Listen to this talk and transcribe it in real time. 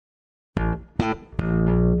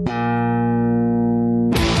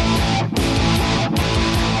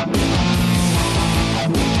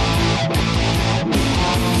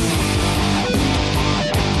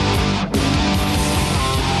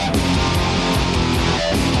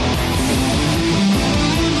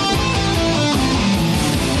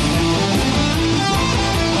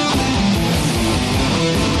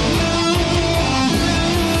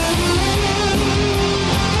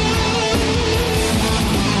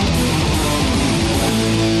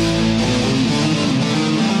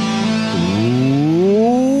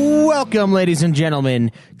Welcome, ladies and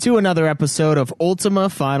gentlemen, to another episode of Ultima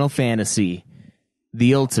Final Fantasy,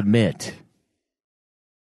 the ultimate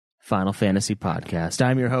Final Fantasy podcast.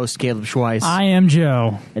 I'm your host, Caleb Schweiss. I am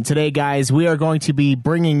Joe. And today, guys, we are going to be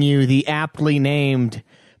bringing you the aptly named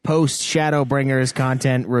Post Shadowbringers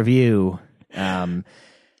content review. Kind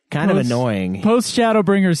of annoying. Post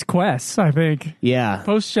Shadowbringers quests, I think. Yeah.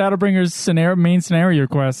 Post Shadowbringers main scenario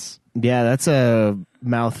quests. Yeah, that's a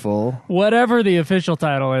mouthful. Whatever the official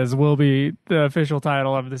title is will be the official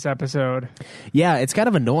title of this episode. Yeah, it's kind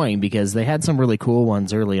of annoying because they had some really cool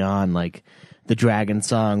ones early on, like the Dragon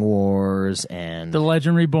Song Wars and The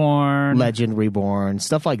Legend Reborn,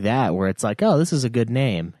 stuff like that, where it's like, oh, this is a good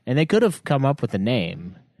name. And they could have come up with a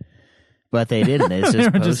name, but they didn't. It's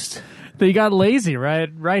just they got lazy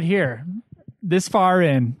right here. This far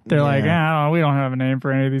in. They're like, we don't have a name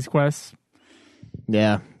for any of these quests.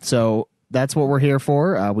 Yeah, so that's what we're here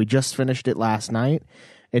for. We just finished it last night.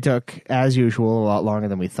 It took, as usual, a lot longer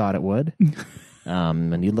than we thought it would.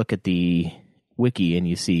 And you look at the wiki and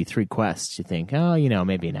you see 3 quests. You think, oh,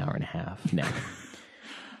 maybe an hour and a half. No.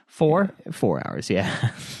 4? 4 hours, yeah.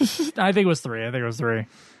 I think it was 3.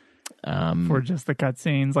 For just the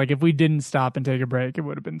cutscenes. Like, if we didn't stop and take a break, it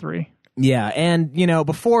would have been 3. Yeah, and,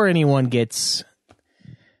 before anyone gets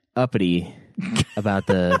uppity about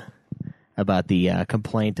the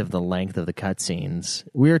complaint of the length of the cutscenes,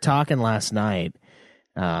 we were talking last night.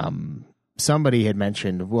 Somebody had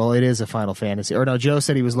mentioned, well, it is a Final Fantasy. Or no, Joe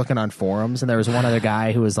said he was looking on forums, and there was one other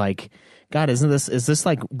guy who was like, God, is this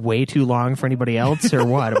like way too long for anybody else, or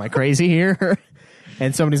what? Am I crazy here?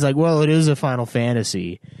 And somebody's like, well, it is a Final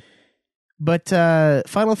Fantasy. But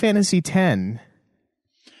Final Fantasy X...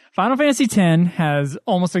 Final Fantasy X has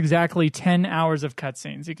almost exactly 10 hours of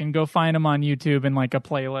cutscenes. You can go find them on YouTube in like a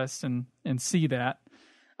playlist and see that.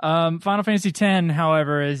 Final Fantasy X,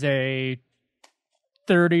 however, is a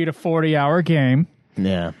 30 to 40 hour game.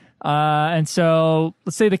 Yeah. And so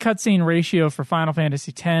let's say the cutscene ratio for Final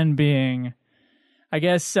Fantasy X being, I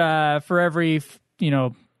guess, for every,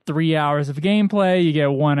 3 hours of gameplay, you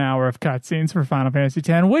get 1 hour of cutscenes for Final Fantasy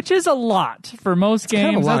X, which is a lot for most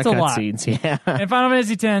games. That's a lot. Cutscenes, yeah. And Final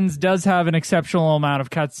Fantasy X does have an exceptional amount of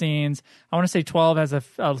cutscenes. I want to say 12 has a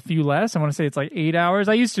few less. I want to say it's like 8 hours.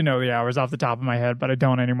 I used to know the hours off the top of my head, but I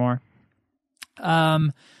don't anymore.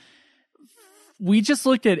 We just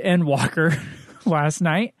looked at Endwalker last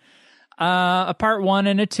night, a part 1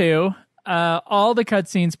 and a 2. All the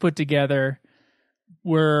cutscenes put together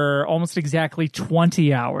were almost exactly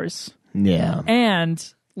 20 hours. Yeah. And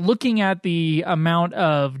looking at the amount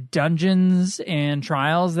of dungeons and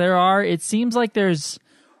trials there are, it seems like there's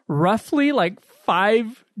roughly like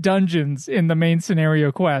 5 dungeons in the main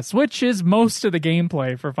scenario quest, which is most of the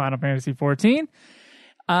gameplay for Final Fantasy XIV.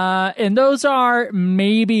 And those are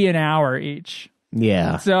maybe an hour each.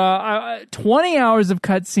 Yeah. So 20 hours of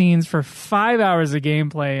cutscenes for 5 hours of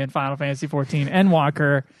gameplay in Final Fantasy XIV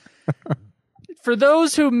Endwalker. For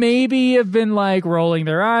those who maybe have been like rolling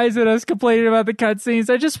their eyes at us complaining about the cutscenes,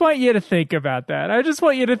 I just want you to think about that. I just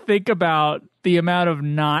want you to think about the amount of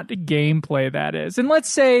not gameplay that is. And let's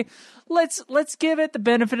say, let's give it the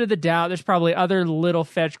benefit of the doubt. There's probably other little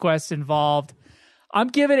fetch quests involved. I'm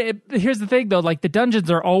giving it. Here's the thing, though. Like, the dungeons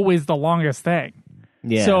are always the longest thing.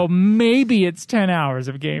 Yeah. So maybe it's 10 hours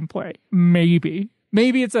of gameplay. Maybe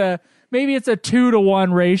it's a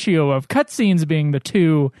 2-to-1 ratio of cutscenes being the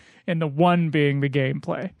 2 and the 1 being the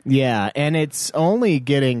gameplay. Yeah, and it's only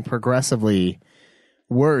getting progressively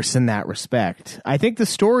worse in that respect. I think the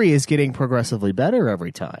story is getting progressively better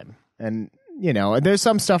every time. And, there's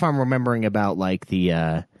some stuff I'm remembering about, like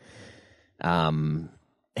the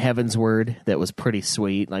Heaven's Word that was pretty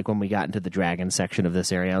sweet. Like, when we got into the dragon section of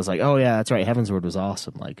this area, I was like, oh, yeah, that's right, Heaven's Word was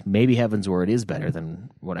awesome. Like, maybe Heaven's Word is better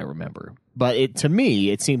than what I remember. But to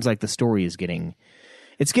me, it seems like the story is getting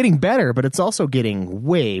better, but it's also getting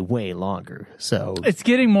way, way longer. So it's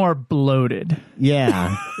getting more bloated.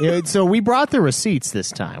 Yeah. So we brought the receipts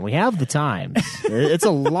this time. We have the times. It's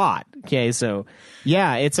a lot. Okay, so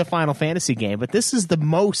yeah, it's a Final Fantasy game, but this is the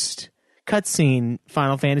most cutscene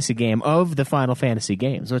Final Fantasy game of the Final Fantasy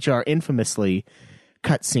games, which are infamously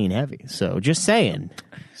cutscene heavy. So just saying.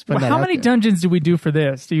 Well, how many dungeons did we do for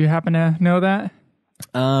this? Do you happen to know that?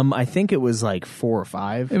 I think it was like 4 or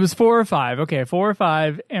 5. It was 4 or 5. Okay, 4 or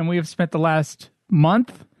 5, and we have spent the last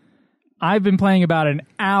month. I've been playing about an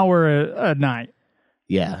hour a night.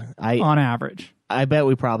 Yeah, on average. I bet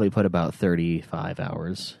we probably put about 35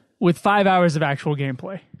 hours with 5 hours of actual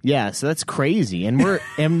gameplay. Yeah, so that's crazy, and we're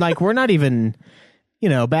not even,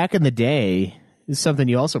 back in the day. This is something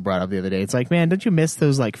you also brought up the other day. It's like, man, don't you miss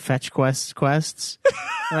those like fetch quests?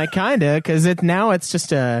 And I kinda, because now it's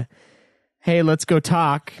just a, hey, let's go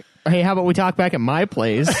talk hey, how about we talk back at my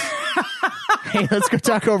place? Hey, let's go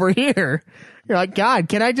talk over here. You're like, God,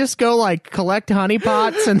 can I just go like collect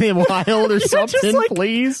honeypots in the wild or something, like,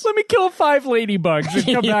 please? Let me kill 5 ladybugs and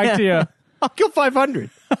come back to you. I'll kill 500.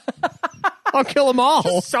 I'll kill them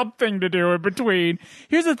all. Something to do in between.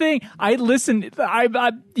 Here's the thing. I listened.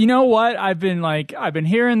 You know what? I've been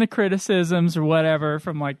hearing the criticisms or whatever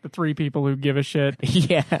from like the 3 people who give a shit.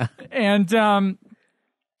 Yeah. And,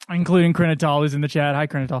 including Krinatal, who's in the chat. Hi,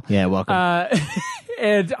 Krinatal. Yeah, welcome.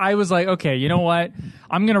 And I was like, okay, you know what?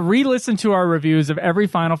 I'm going to re-listen to our reviews of every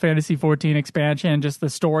Final Fantasy 14 expansion, just the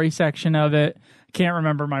story section of it. Can't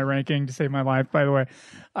remember my ranking to save my life, by the way.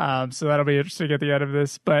 So that'll be interesting at the end of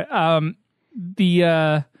this. But I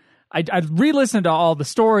re-listened to all the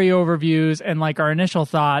story overviews and like our initial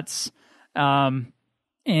thoughts.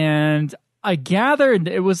 And I gathered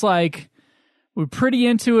it was like we're pretty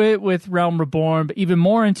into it with Realm Reborn, but even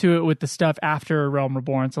more into it with the stuff after Realm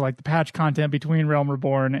Reborn. So like the patch content between Realm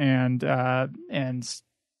Reborn and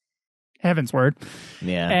Heaven's Word.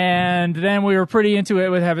 Yeah. And then we were pretty into it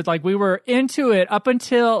with Heaven's. Like we were into it up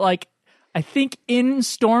until like I think in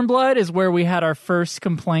Stormblood is where we had our first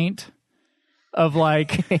complaint of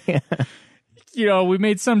like you know, we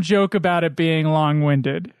made some joke about it being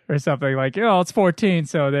long-winded or something like, oh, it's 14,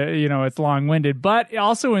 so that, you know, it's long-winded. But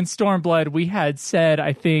also in Stormblood, we had said,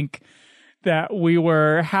 I think, that we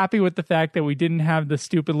were happy with the fact that we didn't have the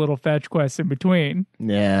stupid little fetch quests in between.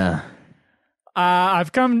 Yeah.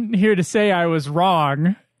 I've come here to say I was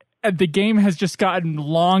wrong. The game has just gotten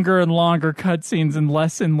longer and longer cutscenes and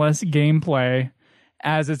less gameplay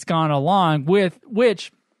as it's gone along, with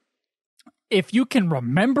which, if you can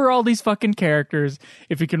remember all these fucking characters,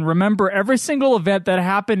 if you can remember every single event that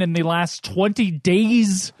happened in the last 20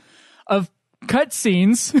 days of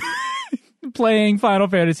cutscenes playing Final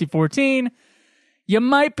Fantasy 14, you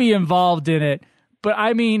might be involved in it. But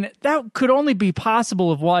I mean, that could only be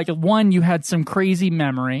possible if, like, one, you had some crazy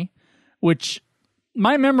memory, which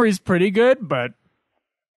my memory is pretty good, but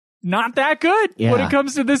not that good when it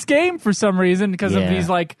comes to this game for some reason, because of these,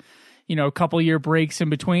 like, you know, couple year breaks in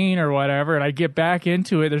between or whatever, and I get back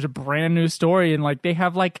into it. There's a brand new story, and like they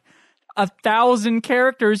have like 1,000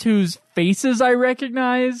 characters whose faces I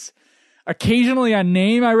recognize, occasionally a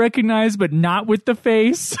name I recognize, but not with the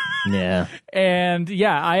face. Yeah. And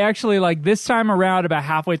yeah, I actually like this time around, about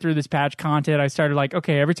halfway through this patch content, I started like,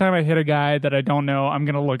 okay, every time I hit a guy that I don't know, I'm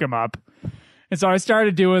gonna look him up. And so I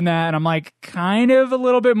started doing that, and I'm like kind of a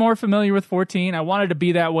little bit more familiar with 14. I wanted to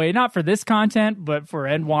be that way, not for this content, but for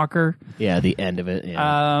Endwalker. Yeah, the end of it.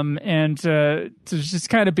 Yeah. And to just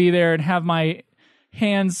kind of be there and have my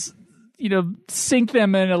hands, you know, sink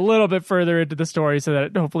them in a little bit further into the story so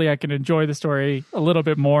that hopefully I can enjoy the story a little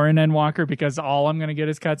bit more in Endwalker, because all I'm going to get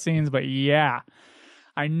is cutscenes. But yeah,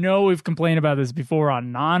 I know we've complained about this before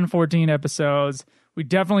on non-14 episodes. We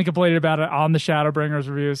definitely complained about it on the Shadowbringers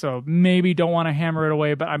review, so maybe don't want to hammer it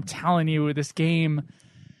away, but I'm telling you, this game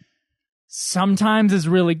sometimes is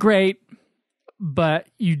really great, but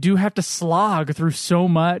you do have to slog through so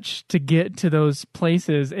much to get to those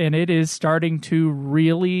places, and it is starting to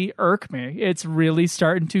really irk me. It's really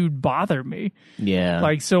starting to bother me. Yeah.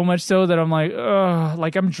 Like, so much so that I'm like, ugh,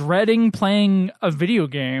 like I'm dreading playing a video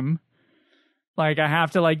game. Like, I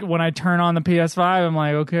have to, like, when I turn on the PS5, I'm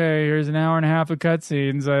like, okay, here's an hour and a half of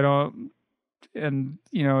cutscenes. And,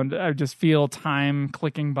 you know, I just feel time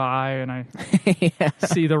clicking by, and I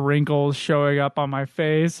see the wrinkles showing up on my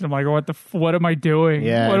face. And I'm like, what am I doing?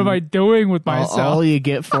 Yeah, what am I doing with myself? All you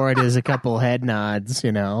get for it is a couple head nods,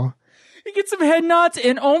 you know? You get some head nods,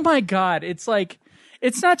 and oh my God, it's like,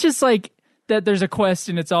 it's not just like that there's a quest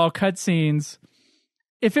and it's all cutscenes.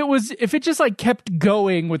 If it just like kept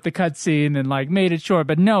going with the cutscene and like made it short,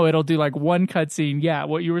 but no, it'll do like one cutscene. Yeah,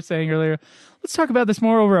 what you were saying earlier. Let's talk about this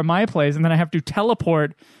more over at my place, and then I have to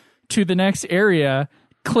teleport to the next area,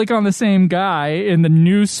 click on the same guy in the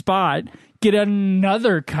new spot, get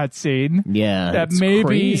another cutscene. Yeah, that may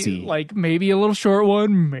crazy. Be like maybe a little short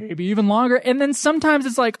one, maybe even longer, and then sometimes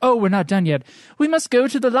it's like, oh, we're not done yet. We must go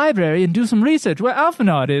to the library and do some research where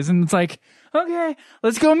Alphinaud is, and it's like, okay,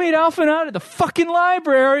 let's go meet Alphinaud at the fucking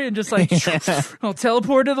library, and just like, I'll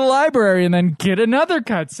teleport to the library and then get another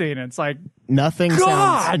cutscene. It's like, nothing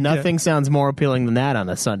sounds more appealing than that on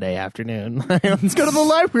a Sunday afternoon. Let's go to the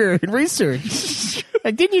library and research.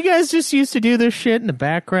 Like, didn't you guys just used to do this shit in the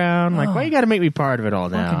background? Like, why you got to make me part of it all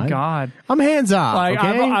now? Fucking God, I'm hands off. Like,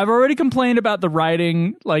 okay? I've already complained about the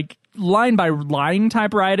writing, like line by line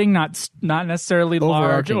type writing, not necessarily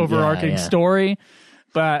overarching story.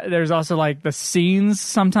 But there's also like the scenes,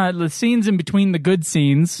 sometimes the scenes in between the good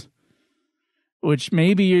scenes which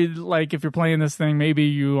maybe like if you're playing this thing, maybe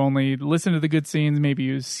you only listen to the good scenes. Maybe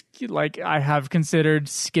you like I have considered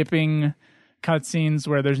skipping cutscenes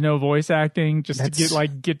where there's no voice acting just to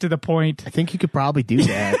get to the point. I think you could probably do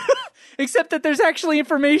that. Except that there's actually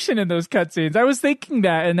information in those cutscenes. I was thinking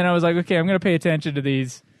that, and then I was like, okay, I'm going to pay attention to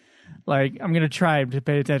these. Like, I'm going to try to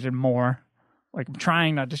pay attention more. Like, I'm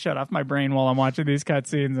trying not to shut off my brain while I'm watching these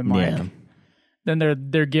cutscenes, and like, then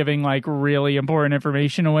they're giving like really important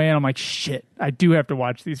information away, and I'm like, shit, I do have to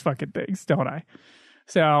watch these fucking things, don't I?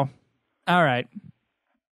 So, all right,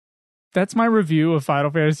 that's my review of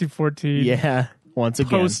Final Fantasy 14. Yeah, once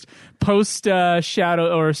again, post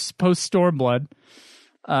Shadow or post Stormblood.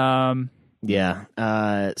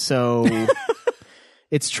 So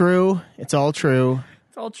it's true. It's all true.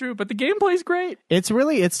 It's all true, but the gameplay's great. It's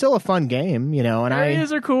still a fun game, you know, and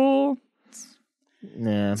areas are cool.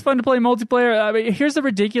 It's fun to play multiplayer. I mean, here's the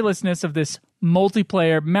ridiculousness of this massive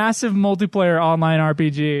multiplayer online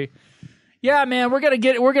RPG. Yeah, man, we're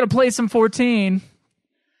gonna play some 14.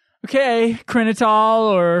 Okay,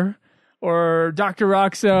 Krinital or Dr.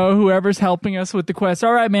 Roxo, whoever's helping us with the quest.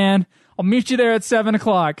 All right, man, I'll meet you there at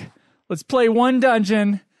 7:00. Let's play one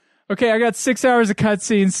dungeon. Okay, I got 6 hours of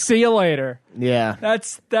cutscenes. See you later. Yeah.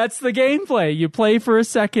 That's the gameplay. You play for a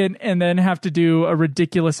second and then have to do a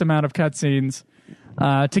ridiculous amount of cutscenes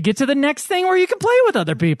to get to the next thing where you can play with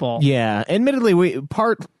other people. Yeah. Admittedly,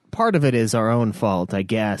 part of it is our own fault, I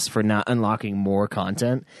guess, for not unlocking more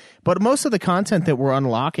content. But most of the content that we're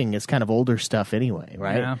unlocking is kind of older stuff anyway,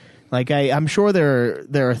 right? Yeah. Like I'm sure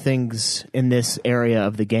there are things in this area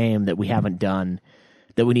of the game that we haven't done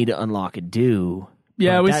that we need to unlock and do.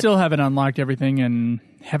 Yeah, we still haven't unlocked everything in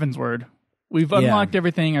Heaven's Word. We've unlocked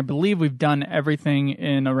everything. I believe we've done everything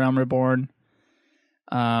in A Realm Reborn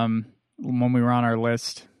when we were on our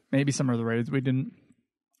list. Maybe some of the raids we didn't.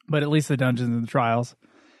 But at least the dungeons and the trials.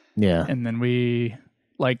 Yeah. And then we,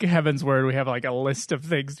 like Heaven's Word, we have like a list of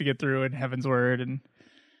things to get through in Heaven's Word. And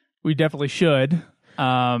we definitely should.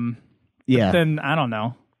 But then, I don't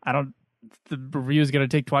know. The review is going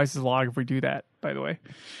to take twice as long if we do that, by the way.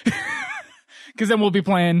 Because then we'll be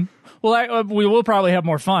playing. Well, we will probably have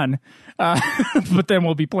more fun, but then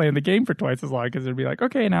we'll be playing the game for twice as long because it'll be like,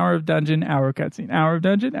 okay, an hour of dungeon, hour of cutscene, hour of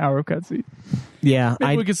dungeon, hour of cutscene. Yeah,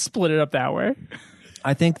 maybe we could split it up that way.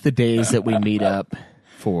 I think the days that we meet up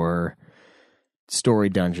for story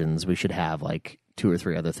dungeons, we should have like 2 or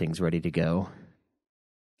 3 other things ready to go,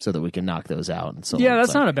 so that we can knock those out. And so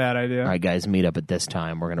that's not a bad idea. All right, guys, meet up at this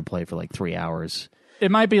time. We're going to play for like 3 hours. It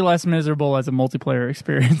might be less miserable as a multiplayer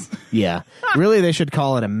experience. Yeah. Really, they should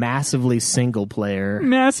call it a massively single-player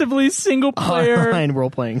online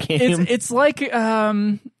role-playing game. It's like, it's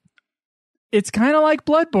kind of like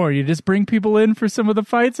Bloodborne. You just bring people in for some of the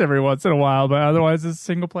fights every once in a while, but otherwise it's a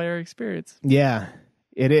single-player experience. Yeah.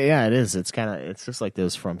 It is. It's just like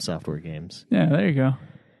those From Software games. Yeah, there you go.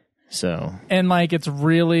 So, and like it's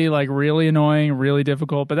really annoying, really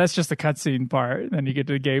difficult, but that's just the cutscene part. Then you get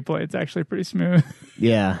to the gameplay; it's actually pretty smooth.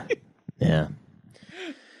 Yeah.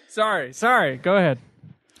 Sorry. Go ahead.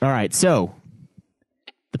 All right. So,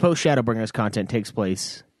 the Post Shadowbringers content takes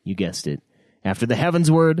place. You guessed it. After the Heaven's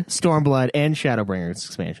Word, Stormblood, and Shadowbringers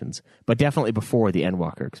expansions, but definitely before the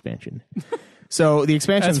Endwalker expansion. So the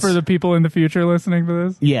expansions... That's for the people in the future listening to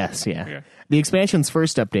this? Yes, yeah. Okay. The expansion's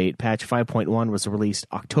first update, patch 5.1, was released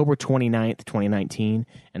October 29th, 2019,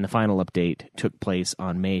 and the final update took place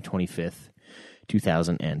on May 25th,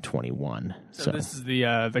 2021. So this is the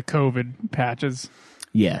COVID patches.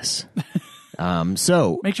 Yes.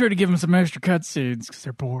 So... Make sure to give them some extra cutscenes, because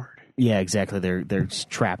they're bored. Yeah, exactly. They're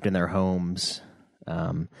trapped in their homes.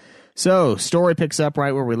 So, story picks up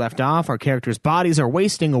right where we left off. Our characters' bodies are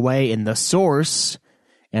wasting away in the source,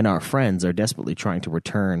 and our friends are desperately trying to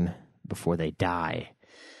return before they die.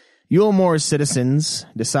 Yulmore's citizens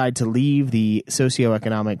decide to leave the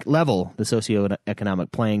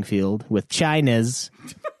socioeconomic playing field with China's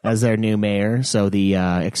as their new mayor. So the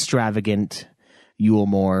extravagant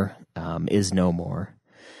Yulmore is no more.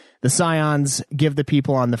 The Scions give the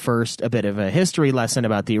people on the first a bit of a history lesson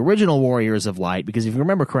about the original Warriors of Light, because if you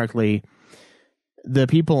remember correctly, the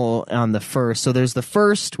people on the first, so there's the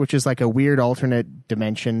first, which is like a weird alternate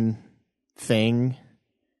dimension thing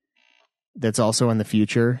that's also in the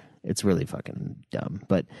future. It's really fucking dumb,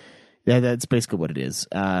 but that's basically what it is.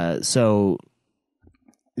 So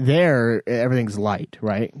there, everything's light,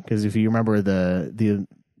 right? Because if you remember the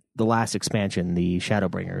last expansion, the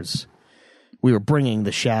Shadowbringers, we were bringing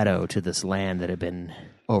the shadow to this land that had been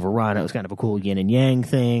overrun. It was kind of a cool yin and yang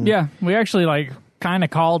thing. Yeah, we actually kind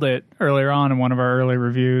of called it earlier on in one of our early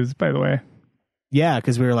reviews, by the way. Yeah,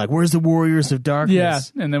 because we were like, where's the Warriors of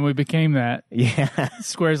Darkness? Yeah, and then we became that. Yeah.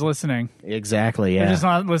 Square's listening. Exactly, yeah. They're just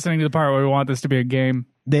not listening to the part where we want this to be a game.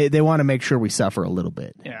 They want to make sure we suffer a little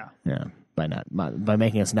bit. Yeah. Yeah. By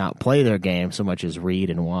making us not play their game so much as read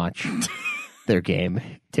and watch their game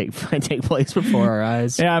take place before our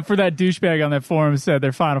eyes. Yeah, for that douchebag on that forum said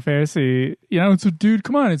their Final Fantasy, it's a dude,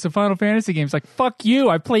 come on, it's a Final Fantasy game. It's like, fuck you.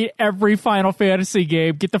 I played every Final Fantasy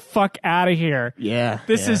game. Get the fuck out of here. Yeah.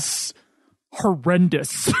 This is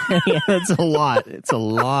horrendous. Yeah, that's a lot. It's a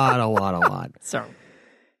lot. So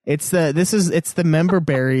it's the member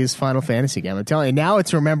berries Final Fantasy game. I'm telling you, now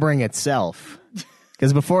it's remembering itself.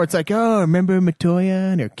 Because before it's like, oh, remember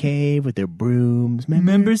Matoya and her cave with their brooms?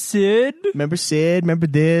 Remember Sid? Remember Sid? Remember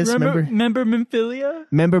this? Remember Memphilia?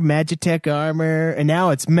 Remember Magitech armor? And now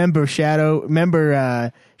it's member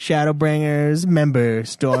Shadowbringers, member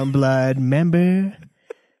Stormblood, member.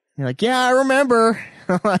 You're like, yeah, I remember.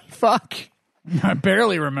 I'm like, fuck. I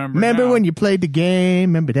barely remember. Remember now. when you played the game?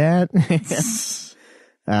 Remember that?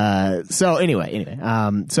 So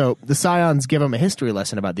the Scions give them a history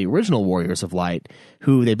lesson about the original Warriors of Light,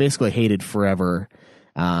 who they basically hated forever.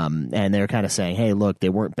 And they're kind of saying, hey, look, they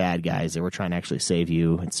weren't bad guys. They were trying to actually save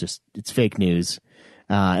you. It's fake news.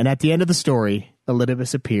 And at the end of the story,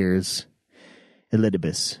 Elidibus appears.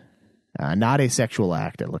 Elidibus. Not a sexual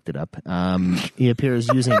act. I looked it up. He appears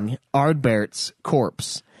using Ardbert's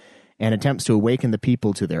corpse and attempts to awaken the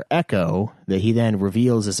people to their echo that he then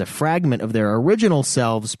reveals as a fragment of their original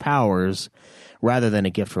selves' powers rather than a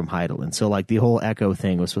gift from Heidelin. So, like, the whole echo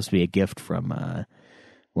thing was supposed to be a gift from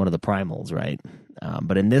one of the primals, right?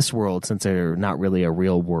 But in this world, since they're not really a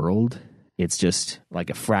real world, it's just like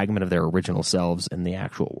a fragment of their original selves in the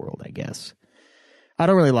actual world, I guess. I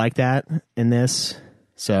don't really like that in this,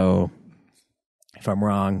 so if I'm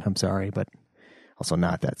wrong, I'm sorry, but also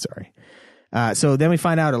not that sorry. So then we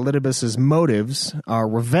find out Elidibus's motives are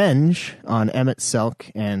revenge on Emmett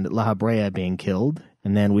Selk and Lahabrea being killed.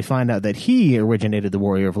 And then we find out that he originated the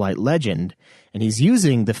Warrior of Light legend, and he's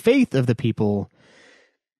using the faith of the people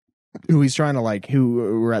who he's trying to,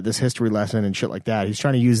 who were at this history lesson and shit like that. He's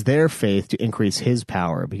trying to use their faith to increase his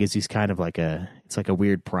power because he's kind of it's like a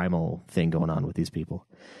weird primal thing going on with these people.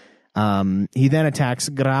 He then attacks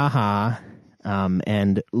Graha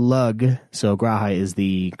and Lug. So Graha is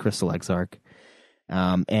the Crystal Exarch.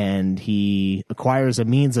 And he acquires a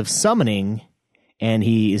means of summoning, and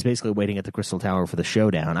he is basically waiting at the Crystal Tower for the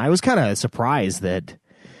showdown. I was kind of surprised that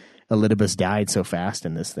Elidibus died so fast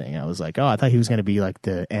in this thing. I was like, oh, I thought he was going to be like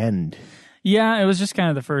the end. Yeah, it was just kind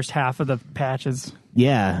of the first half of the patches.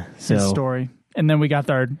 Yeah, so his story. And then we got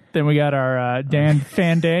our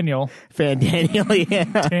Fan Daniel. Fan Daniel, yeah.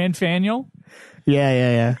 Dan Faniel?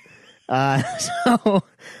 Yeah.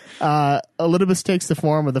 Elidibus takes the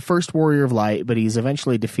form of the first Warrior of Light, but he's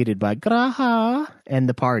eventually defeated by Graha and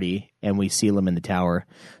the party, and we seal him in the tower.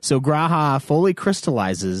 So Graha fully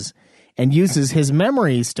crystallizes and uses his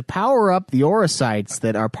memories to power up the aura sites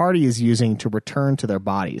that our party is using to return to their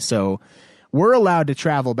bodies. So we're allowed to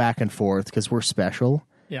travel back and forth because we're special.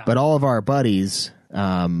 Yeah. But all of our buddies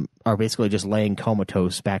are basically just laying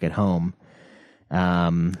comatose back at home.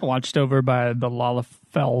 Watched over by the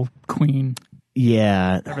Lalafell Queen.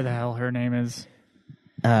 Yeah. Whatever the hell her name is.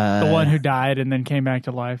 The one who died and then came back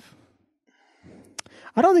to life.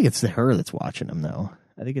 I don't think it's her that's watching them, though.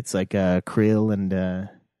 I think it's like Creel and...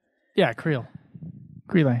 Yeah, Creel.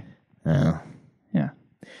 Creelay. Oh. Yeah.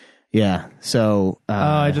 Yeah, so...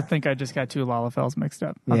 I just think I just got two Lalafells mixed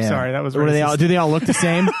up. I'm sorry, that was racist. Do they all look the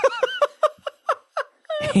same?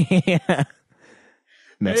 Yeah.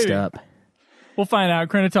 Messed Maybe. up. We'll find out.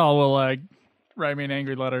 Krenital will write me an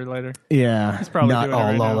angry letter later. Yeah. He's probably not doing all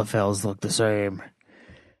it right Lalafells look the same.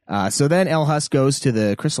 So then Elhus goes to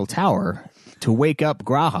the Crystal Tower to wake up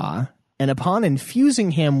Graha, and upon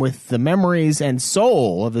infusing him with the memories and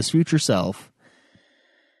soul of his future self...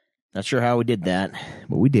 Not sure how we did that,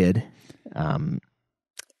 but we did.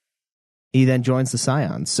 He then joins the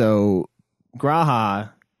Scions. So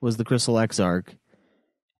Graha was the Crystal Exarch,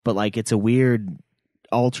 but it's a weird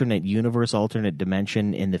alternate universe, alternate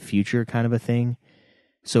dimension in the future kind of a thing.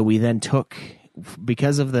 So we then took,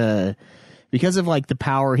 because of the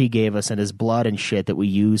power he gave us and his blood and shit that we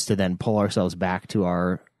used to then pull ourselves back to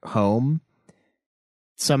our home.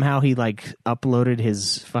 Somehow he uploaded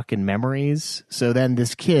his fucking memories. So then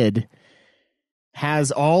this kid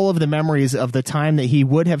has all of the memories of the time that he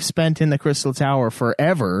would have spent in the Crystal Tower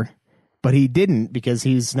forever, but he didn't because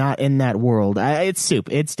he's not in that world. It's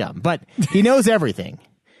stupid. It's dumb. But he knows everything.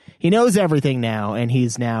 He knows everything now, and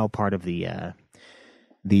he's now part of the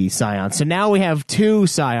Scions. So now we have two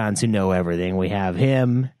Scions who know everything. We have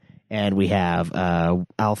him and we have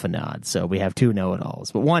Alpha Nod. So we have two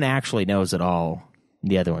know-it-alls, but one actually knows it all.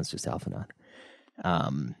 The other one's just Alpha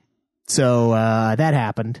Nod. So that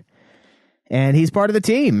happened, and he's part of the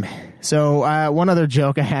team. So one other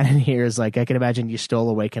joke I had in here is like, I can imagine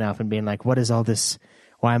Y'shtola waking up and being like, "What is all this?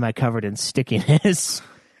 Why am I covered in stickiness?"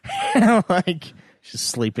 Like, just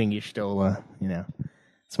sleeping Y'shtola, you know.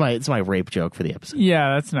 It's my rape joke for the episode.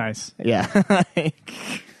 Yeah, that's nice. Yeah.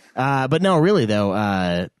 But no, really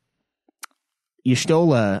though,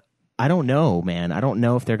 Y'shtola, I don't know, man. I don't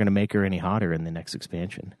know if they're going to make her any hotter in the next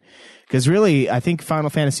expansion. Because really, I think Final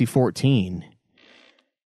Fantasy XIV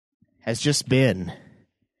has just been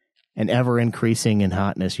an ever-increasing in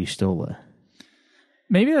hotness Y'shtola.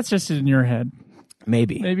 Maybe that's just in your head.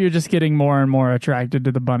 Maybe you're just getting more and more attracted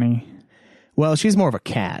to the bunny. Well, she's more of a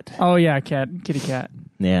cat. Oh, yeah, kitty cat.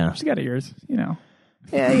 Yeah. She's got ears, you know.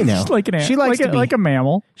 Yeah, you know. Just like an ant. She likes like a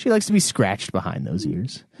mammal. She likes to be scratched behind those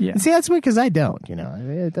ears. Yeah. And see, that's weird because I don't, you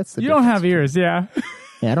know. That's the You don't have ears, yeah.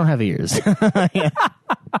 Yeah, I don't have ears.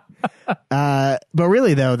 But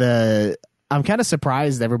really, though, I'm kind of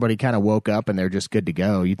surprised everybody kind of woke up and they're just good to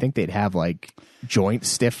go. You'd think they'd have, like, joint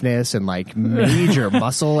stiffness and, like, major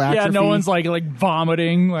muscle atrophy. Yeah, no one's, like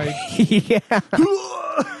vomiting. Like, yeah.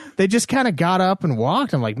 They just kind of got up and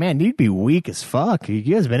walked. I'm like, man, you'd be weak as fuck. You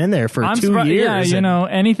guys been in there for 2 years. Yeah, you know,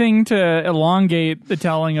 anything to elongate the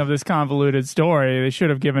telling of this convoluted story. They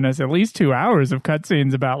should have given us at least 2 hours of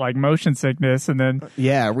cutscenes about like motion sickness, and then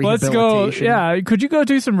let's go. Yeah, could you go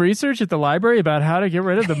do some research at the library about how to get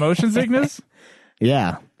rid of the motion sickness?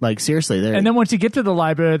 Yeah, like seriously. And then once you get to the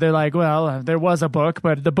library, they're like, well, there was a book,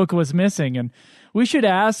 but the book was missing, and we should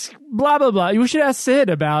ask blah, blah, blah. We should ask Sid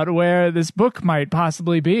about where this book might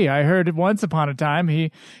possibly be. I heard once upon a time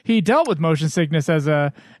he dealt with motion sickness as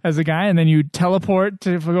a guy, and then you teleport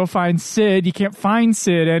to go find Sid. You can't find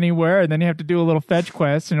Sid anywhere, and then you have to do a little fetch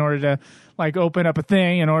quest in order to like open up a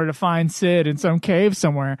thing in order to find Sid in some cave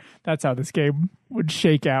somewhere. That's how this game would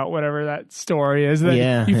shake out, whatever that story is.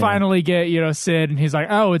 Then you finally get, you know, Sid, and he's like,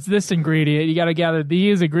 oh, it's this ingredient. You got to gather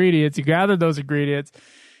these ingredients. You gather those ingredients.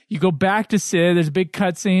 You go back to Sid. There's a big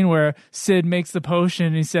cutscene where Sid makes the potion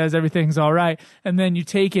and he says everything's all right. And then you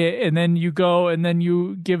take it and then you go and then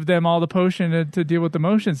you give them all the potion to deal with the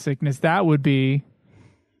motion sickness. That would be,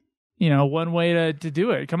 you know, one way to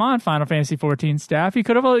do it. Come on, Final Fantasy 14 staff. You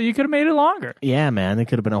could have made it longer. Yeah, man. There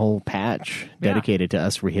could have been a whole patch dedicated to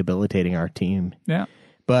us rehabilitating our team. Yeah.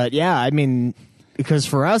 But yeah, I mean, because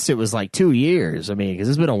for us it was like 2 years. I mean, because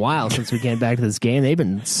it's been a while since we came back to this game. They've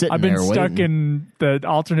been sitting there waiting. I've been stuck in the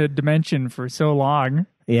alternate dimension for so long.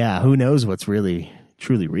 Yeah, who knows what's really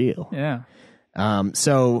truly real. Yeah.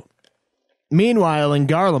 So meanwhile in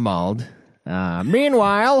Garlemald,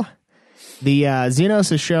 the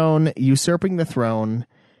Xenos is shown usurping the throne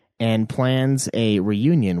and plans a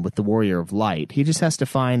reunion with the Warrior of Light. He just has to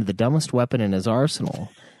find the dumbest weapon in his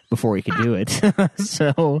arsenal before he can do it.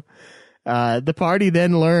 So the party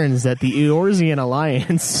then learns that the Eorzean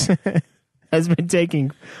Alliance has been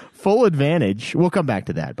taking full advantage. We'll come back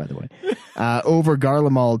to that, by the way, over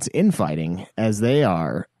Garlemald's infighting as they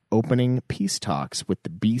are opening peace talks with the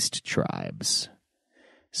Beast tribes.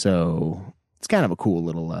 So it's kind of a cool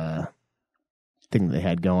little thing they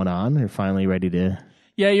had going on. They're finally ready to...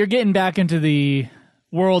 Yeah, you're getting back into the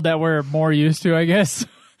world that we're more used to, I guess.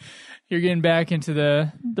 You're getting back into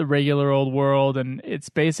the regular old world, and it's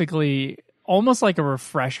basically almost like a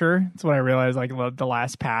refresher. That's what I realized, like, the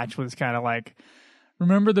last patch was kind of like,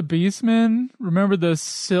 remember the Beastmen? Remember the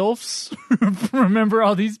Sylphs? Remember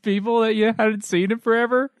all these people that you hadn't seen in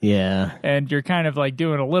forever? Yeah. And you're kind of, like,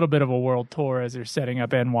 doing a little bit of a world tour as you're setting up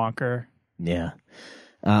Endwalker. Yeah.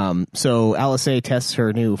 So Alisaie tests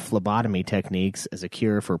her new phlebotomy techniques as a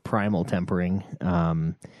cure for primal tempering,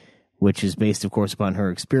 which is based, of course, upon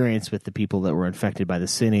her experience with the people that were infected by the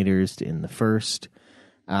Sin Eaters in the first.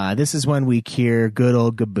 This is when we cure good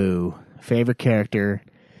old Gaboo, favorite character,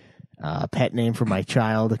 pet name for my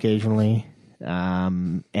child occasionally,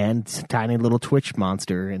 and tiny little Twitch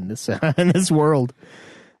monster in this in this world.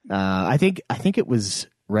 I think it was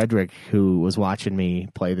Redrick who was watching me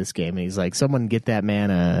play this game, and he's like, "Someone get that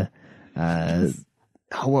man what is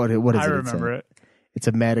it? I remember it. It's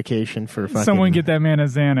a medication for fucking... Someone get that man a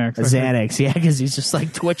Xanax. A Xanax, yeah, because he's just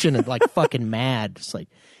like twitching and like fucking mad. Just like,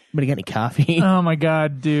 anybody got any coffee? Oh my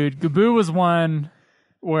god, dude. Gaboo was one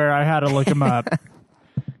where I had to look him up.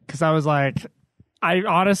 Because I was like, I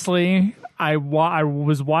was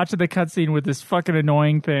watching the cutscene with this fucking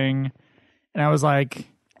annoying thing, and I was like,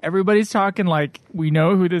 everybody's talking like we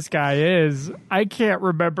know who this guy is. I can't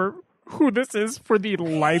remember who this is for the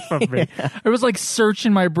life of me. Yeah. I was like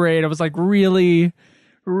searching my brain. I was like really,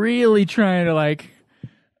 really trying to like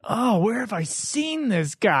oh, where have I seen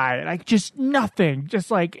this guy? Like, just nothing.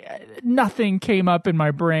 Just like nothing came up in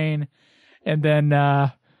my brain. And then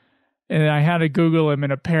I had to Google him,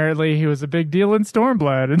 and apparently he was a big deal in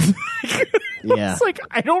Stormblood. And Yeah. it's like,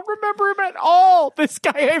 I don't remember him at all. This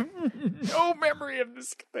guy, I have no memory of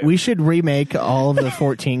this guy. We should remake all of the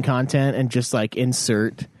 14 content and just like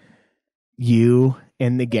insert you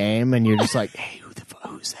in the game, and you're just like, hey,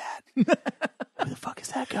 who's that? Who the fuck is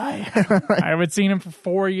that guy? I haven't seen him for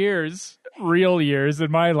 4 years, real years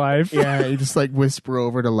in my life. Yeah, you just like whisper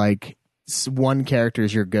over to like one character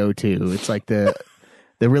is your go-to. It's like the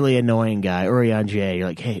really annoying guy, Urian J. You're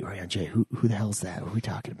like, hey, Urian J, who the hell's that? What are we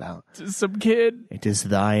talking about? Just some kid. It is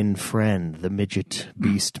thine friend, the midget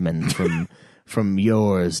beastman from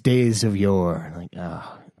yours, days of yore. I'm like,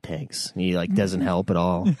 oh, thanks. He like doesn't help at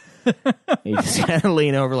all. You just kind of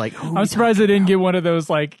lean over like, I'm surprised I didn't get one of those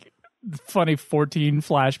like funny 14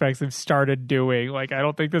 flashbacks they've started doing. Like, I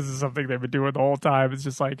don't think this is something they've been doing the whole time. It's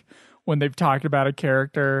just like when they've talked about a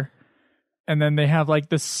character, and then they have like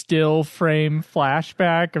the still frame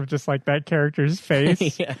flashback of just like that character's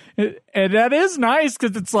face. Yeah. And that is nice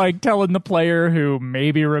because it's like telling the player who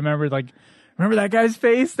maybe remembered, like, remember that guy's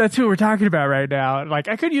face? That's who we're talking about right now. Like,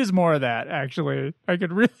 I could use more of that, actually. I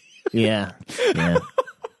could really. Yeah.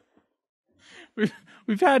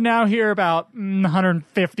 We've had now here about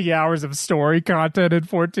 150 hours of story content in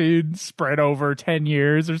 14 spread over 10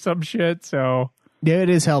 years or some shit. So Yeah, it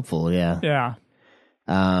is helpful. Yeah. yeah.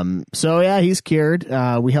 So yeah, he's cured.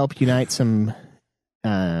 We helped unite some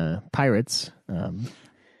pirates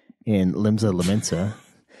in Limsa Lamensa.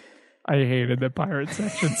 I hated the pirate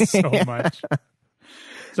section so much.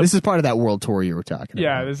 This is part of that world tour you were talking about.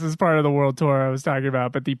 Yeah, this is part of the world tour I was talking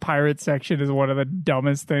about, but the pirate section is one of the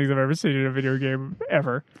dumbest things I've ever seen in a video game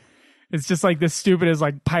ever. It's just like the stupidest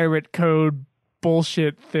like pirate code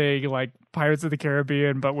bullshit thing, like Pirates of the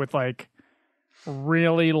Caribbean, but with like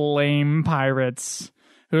really lame pirates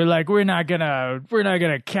who are like, we're not gonna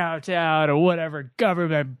kowtow out or whatever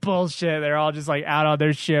government bullshit. They're all just like out on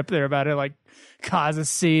their ship. They're about to like cause a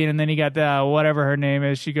scene, and then you got the whatever her name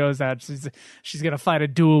is. She goes out. She's gonna fight a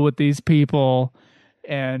duel with these people,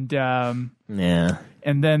 and Yeah.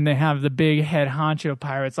 and then they have the big head honcho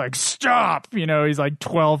pirates like, stop! You know, he's like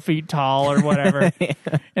 12 feet tall or whatever. Yeah.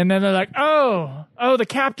 And then they're like, oh, the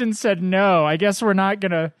captain said no. I guess we're not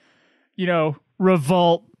gonna,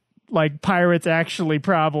 revolt like pirates actually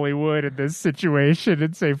probably would in this situation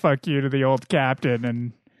and say fuck you to the old captain.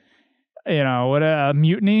 And what a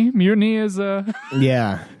mutiny. Mutiny is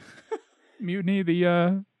Yeah. mutiny.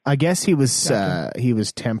 The I guess he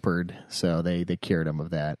was tempered, so they cured him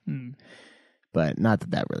of that. But not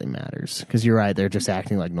that really matters, because you're right, they're just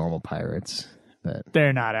acting like normal pirates. But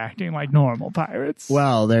they're not acting like normal pirates.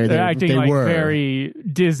 well, they're acting they like were very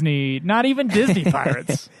Disney, not even Disney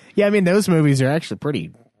pirates. Yeah, I mean those movies are actually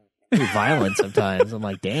pretty violent sometimes. I'm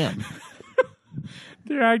like, damn.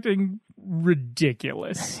 They're acting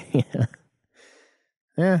ridiculous. Yeah.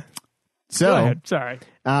 Go So ahead. Sorry.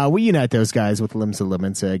 we unite those guys with Limsa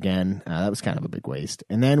Limensa again. That was kind of a big waste.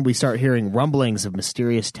 And then we start hearing rumblings of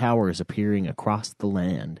mysterious towers appearing across the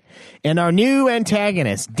land. And our new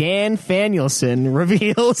antagonist, Dan Danielson,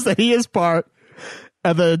 reveals that he is part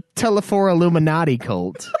of the Telephora Illuminati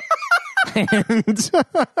cult. And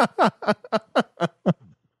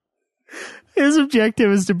his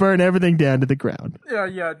objective is to burn everything down to the ground.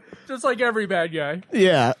 Yeah. Just like every bad guy.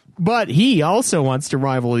 Yeah, but he also wants to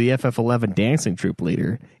rival the FF11 dancing troupe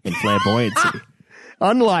leader in flamboyancy.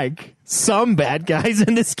 Unlike some bad guys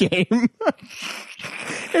in this game.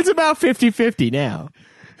 It's about 50-50 now.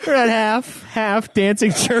 We're at half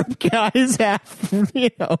dancing troupe guys, half,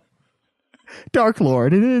 Dark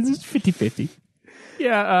Lord. It's 50-50.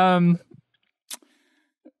 Yeah,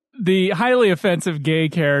 the highly offensive gay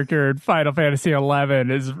character in Final Fantasy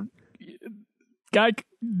XI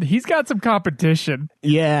he's got some competition.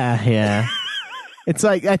 Yeah. It's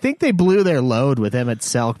like, I think they blew their load with him at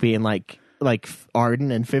Selk being like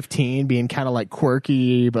Arden and 15 being kind of like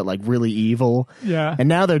quirky but like really evil. Yeah. And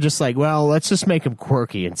now they're just like, well, let's just make him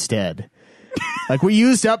quirky instead. Like, we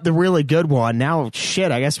used up the really good one. Now,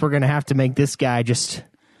 shit, I guess we're going to have to make this guy just...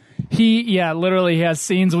 He literally has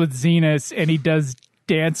scenes with Zenus, and he does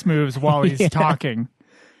dance moves while he's talking.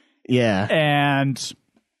 Yeah. And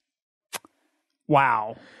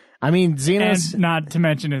wow. I mean, Zenus... And not to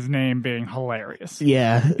mention his name being hilarious.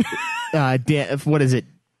 Yeah. What is it?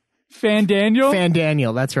 Fan Daniel? Fan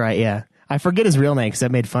Daniel, that's right, yeah. I forget his real name because I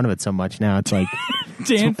made fun of it so much now. It's like...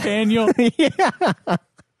 Dan Daniel? Yeah.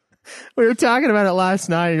 We were talking about it last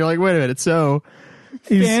night, and you're like, wait a minute, so...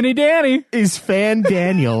 Fanny Danny. Is Fan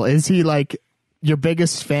Daniel, is he like your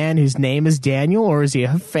biggest fan whose name is Daniel, or is he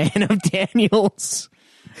a fan of Daniels?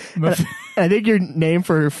 I think your name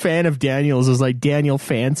for fan of Daniels is like Daniel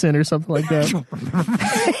Fanson or something like that.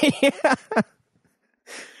 Yeah.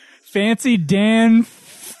 Fancy Dan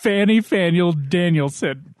Fanny Faniel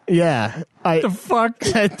Danielson. Yeah. The fuck?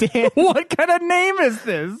 What kind of name is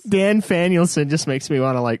this? Dan Fanielson just makes me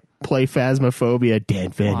want to like play Phasmophobia.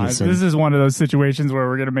 Dan Fanielson. This is one of those situations where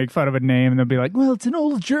we're going to make fun of a name and they'll be like, well, it's an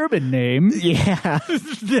old German name. Yeah.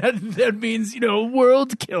 that means,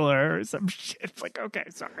 world killer or some shit. It's like, okay,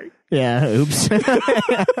 sorry. Yeah. Oops.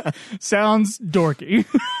 Sounds dorky.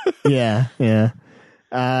 Yeah.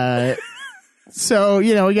 So,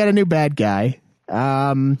 we got a new bad guy.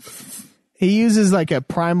 He uses like a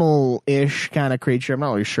primal-ish kind of creature, I'm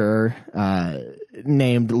not really sure,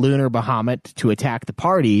 named Lunar Bahamut to attack the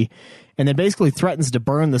party, and then basically threatens to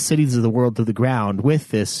burn the cities of the world to the ground with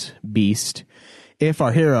this beast if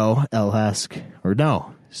our hero,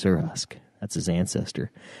 Sir Husk, that's his ancestor,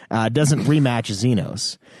 doesn't rematch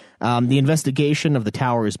Xenos. The investigation of the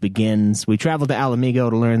towers begins. We travel to Alamigo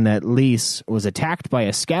to learn that Lise was attacked by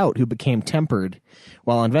a scout who became tempered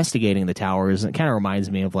while investigating the towers. It kind of reminds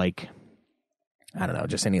me of like, I don't know,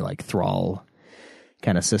 just any like thrall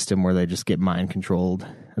kind of system where they just get mind controlled.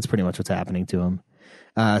 That's pretty much what's happening to him.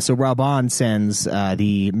 So Raban sends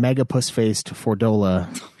the Megapus-faced Fordola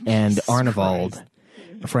and Arnivald,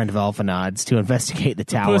 a friend of Alphanod's, to investigate the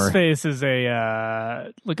tower. Pussface is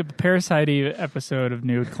a look at the Parasite Eve episode of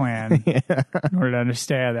Nude Clan in order to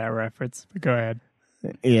understand that reference. But go ahead.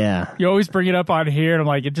 Yeah. You always bring it up on here, and I'm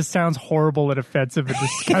like, it just sounds horrible and offensive and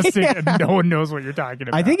disgusting, and no one knows what you're talking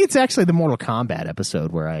about. I think it's actually the Mortal Kombat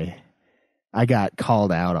episode where I got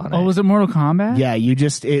called out on it. Oh, was it Mortal Kombat? Yeah, you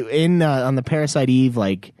just on the Parasite Eve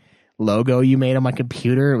like logo you made on my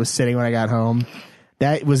computer. It was sitting when I got home.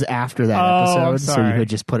 That was after that episode, so you could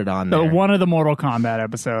just put it on there. One of the Mortal Kombat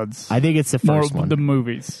episodes. I think it's the first one. The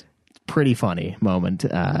movies. Pretty funny moment.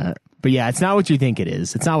 But yeah, it's not what you think it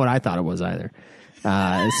is. It's not what I thought it was either.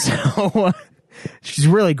 So she's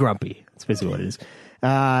really grumpy. That's basically what it is.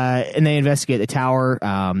 And they investigate the tower.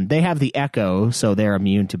 They have the Echo, so they're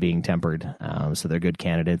immune to being tempered. So they're good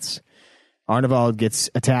candidates. Arnivald gets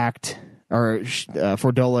attacked, or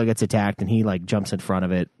Fordola gets attacked, and he like jumps in front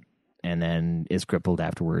of it and then is crippled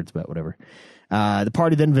afterwards, but whatever. The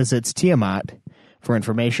party then visits Tiamat for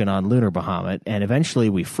information on Lunar Bahamut, and eventually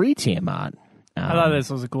we free Tiamat. I thought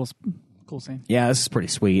this was a cool scene. Yeah, this is pretty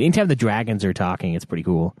sweet. Anytime the dragons are talking, it's pretty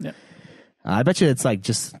cool. Yeah. I bet you it's like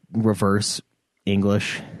just reverse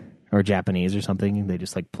English or Japanese or something. They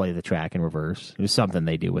just like play the track in reverse. There's something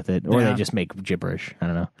they do with it, or they just make gibberish. I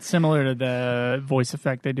don't know. Similar to the voice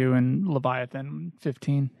effect they do in Leviathan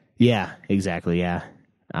 15. Yeah, exactly. Yeah.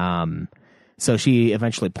 So she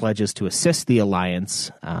eventually pledges to assist the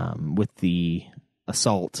Alliance with the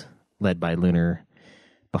assault led by Lunar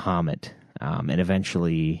Bahamut, and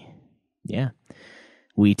eventually. Yeah.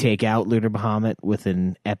 We take out Lunar Bahamut with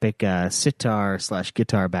an epic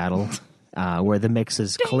sitar/guitar battle where the mix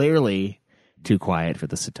is clearly too quiet for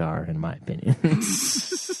the sitar, in my opinion.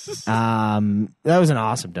 That was an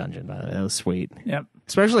awesome dungeon, by the way. That was sweet. Yep.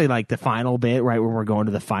 Especially like the final bit, right when we're going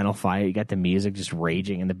to the final fight. You got the music just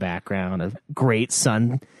raging in the background. A great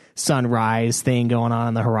sunrise thing going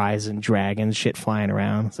on the horizon. Dragons, shit flying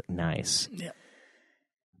around. It's like, nice. Yep.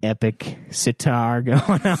 Epic sitar going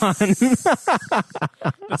on.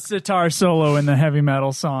 The sitar solo in the heavy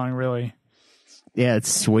metal song really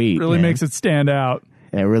it's sweet. Really makes it stand out.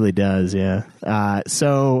 It really does, yeah.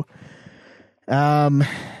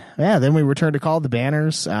 Then we return to call the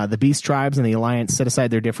banners. The Beast Tribes and the Alliance set aside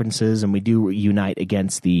their differences, and we do unite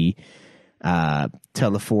against the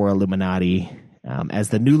Telephor Illuminati as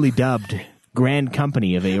the newly dubbed Grand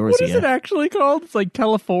Company of Eorzea. What is it actually called? It's like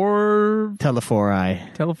Telephori.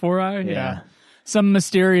 Telephori? Yeah. Some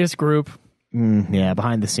mysterious group.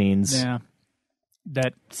 Behind the scenes. Yeah.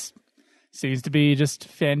 That seems to be just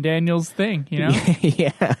Fan Daniel's thing,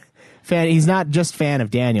 Yeah. He's not just fan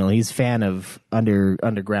of Daniel. He's fan of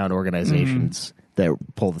underground organizations that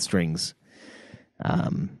pull the strings.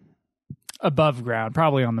 Above ground,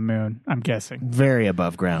 probably on the moon, I'm guessing. Very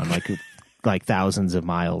above ground, like thousands of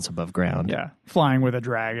miles above ground. Yeah, flying with a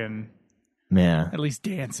dragon. Yeah. At least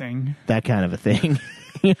dancing. That kind of a thing.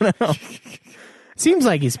 Seems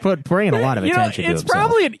like he's bringing a lot of attention to himself. It's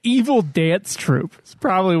probably an evil dance troupe. It's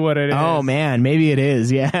probably what it is. Oh, man. Maybe it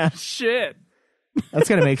is. Yeah. Shit. That's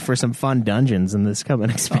going to make for some fun dungeons in this coming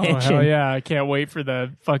expansion. Oh, hell yeah. I can't wait for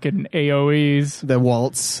the fucking AoEs. The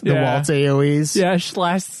waltz. The waltz AoEs. Yeah,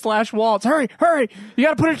 slash waltz. Hurry. You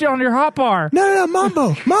got to put it on your hotbar. No,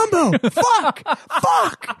 Mambo. Fuck.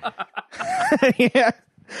 Yeah.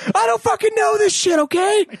 I don't fucking know this shit,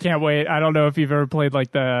 okay? I can't wait. I don't know if you've ever played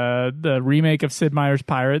like the remake of Sid Meier's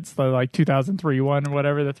Pirates, the like 2003 one or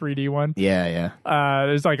whatever, the 3D one. Yeah.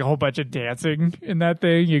 There's like a whole bunch of dancing in that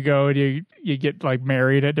thing. You go and you get like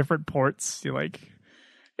married at different ports.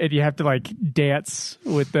 And you have to like dance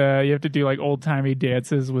with you have to do like old timey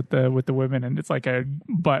dances with the women, and it's like a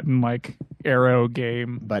button like arrow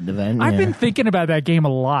game. Button event. I've been thinking about that game a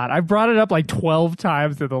lot. I've brought it up like 12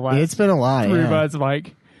 times in the last. It's been a lot. 3 months.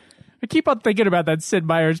 Like, I keep on thinking about that Sid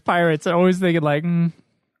Meier's Pirates. I'm always thinking like, kind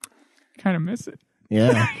of miss it.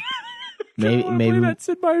 Yeah. maybe play that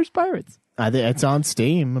Sid Meier's Pirates. I think it's on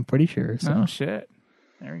Steam. I'm pretty sure. So. Oh shit!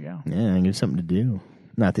 There we go. Yeah, give something to do.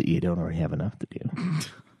 Not that you don't already have enough to do.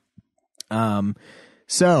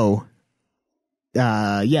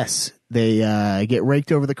 Yes, they get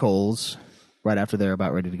raked over the coals right after they're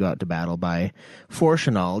about ready to go out to battle by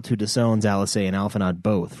Forchenald, who disowns Alisei and Alphinaud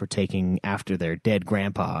both for taking after their dead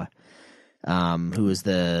grandpa, who is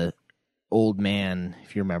the old man,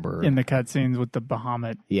 if you remember. In the cutscenes with the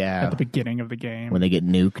Bahamut at the beginning of the game. When they get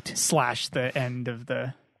nuked. / the end of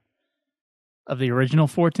the original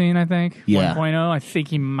 14, I think. Yeah. 1.0. I think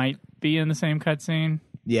he might be in the same cutscene.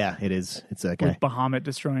 Yeah, it is. It's that guy. With Bahamut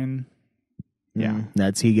destroying. Yeah.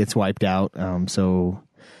 He gets wiped out. So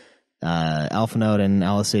Alphinaud and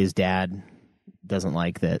Alisei's dad doesn't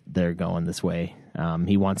like that they're going this way.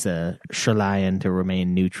 He wants Sherlion to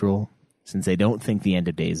remain neutral since they don't think the end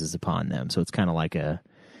of days is upon them. So it's kind of like a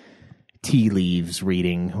tea leaves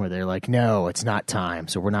reading where they're like, no, it's not time.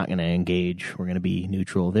 So we're not going to engage. We're going to be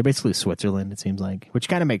neutral. They're basically Switzerland, it seems like, which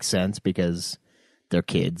kind of makes sense because their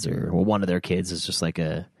kids one of their kids is just like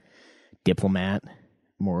a diplomat,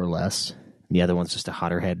 more or less. The other one's just a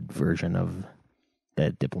hotterhead version of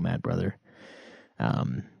that diplomat brother.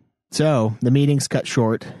 So the meeting's cut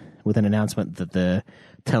short with an announcement that the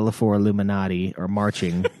Telefor Illuminati are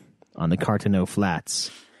marching on the Carteneau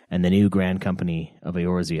Flats and the new Grand Company of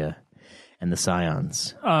Eorzea and the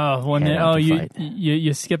Scions.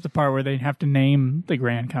 You skipped the part where they have to name the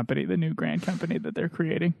Grand Company, the new Grand Company that they're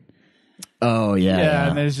creating. Oh, yeah. Yeah,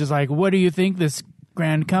 and it's just like, what do you think this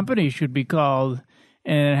Grand Company should be called?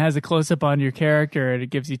 And it has a close-up on your character, and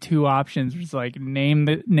it gives you 2 options. It's like, name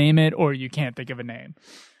it, or you can't think of a name.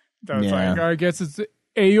 So it's like, I guess it's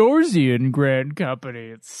Eorzean Grand Company.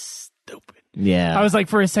 It's stupid. Yeah. I was like,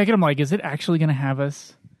 for a second, I'm like, is it actually going to have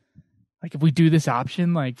us? Like, if we do this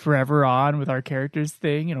option, like, forever on with our characters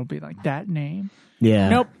thing, it'll be like that name. Yeah.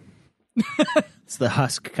 Nope. It's the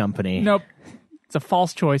Husk Company. Nope. It's a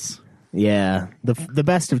false choice. Yeah. The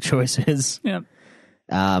best of choices. Yep.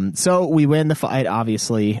 So we win the fight,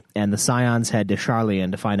 obviously, and the Scions head to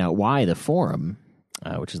Sharlayan to find out why the Forum,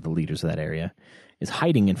 which is the leaders of that area, is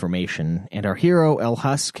hiding information. And our hero, El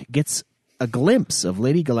Husk, gets a glimpse of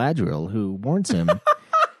Lady Galadriel, who warns him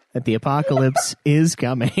that the apocalypse is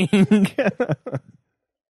coming.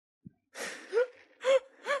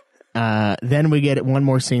 Then we get one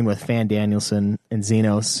more scene with Fan Danielson and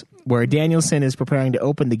Xenos, where Danielson is preparing to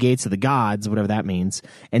open the gates of the gods, whatever that means,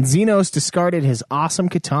 and Xenos discarded his awesome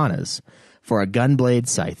katanas for a gunblade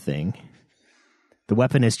scythe thing. The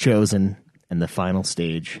weapon is chosen, and the final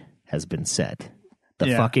stage has been set.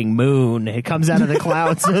 The fucking moon. It comes out of the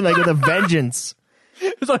clouds like with a vengeance.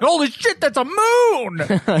 It's like, holy shit, that's a moon!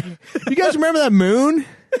 You guys remember that moon?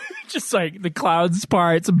 Just like the clouds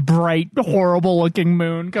part, some bright, horrible-looking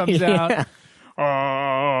moon comes out.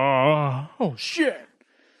 Oh, shit.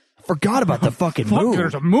 Forgot about the fucking moon.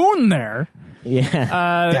 There's a moon there.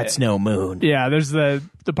 Yeah, that's no moon. Yeah, there's the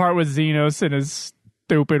part with Xenos and his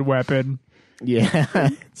stupid weapon. Yeah.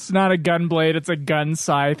 It's not a gunblade, it's a gun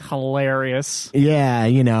scythe. Hilarious. Yeah,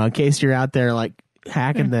 in case you're out there like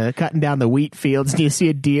cutting down the wheat fields and you see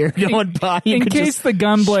a deer going by. In case the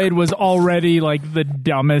gunblade was already like the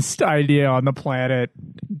dumbest idea on the planet,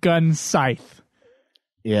 gun scythe.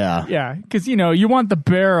 Yeah. Yeah, because, you want the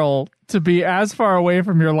barrel to be as far away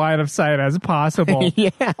from your line of sight as possible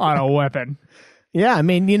on a weapon. Yeah, I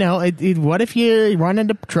mean, what if you run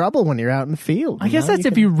into trouble when you're out in the field? I guess that's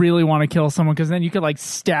if you really want to kill someone, because then you could, like,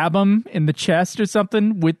 stab them in the chest or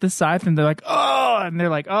something with the scythe, and they're like, oh, and they're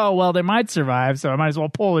like, oh, well, they might survive, so I might as well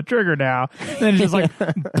pull the trigger now. And then just, like,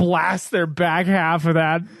 blast their back half of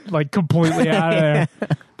that, like, completely out of there.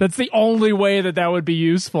 That's the only way that would be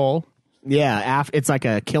useful. Yeah, it's like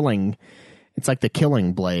a killing... It's like the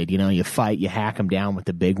killing blade, you fight, you hack them down with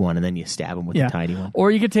the big one, and then you stab them with the tiny one.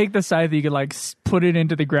 Or you could take the scythe, you could like put it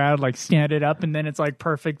into the ground, like stand it up, and then it's like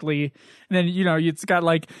perfectly, and then, it's got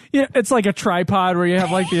like, it's like a tripod where you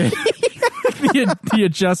have like the, the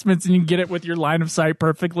adjustments, and you can get it with your line of sight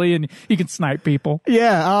perfectly, and you can snipe people.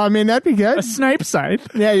 Yeah, I mean, that'd be good. A snipe scythe.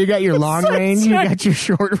 Yeah, you got your long range, you got your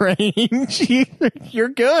short range. You're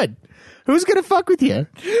good. Who's going to fuck with you?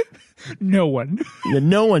 No one. Yeah,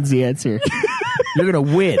 no one's the answer. You're going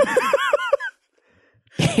to win.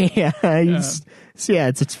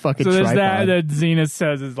 It's fucking So there's tripod. that Zenith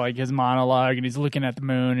says is like his monologue, and he's looking at the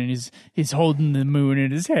moon, and he's holding the moon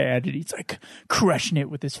in his hand, and he's like crushing it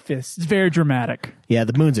with his fists. It's very dramatic. Yeah,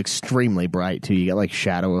 the moon's extremely bright too. You got like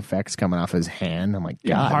shadow effects coming off his hand. I'm like,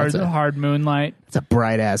 God, hard moonlight. it's a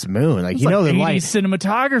bright ass moon. Like It's you know like the 80s light.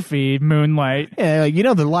 cinematography moonlight. Yeah, like, you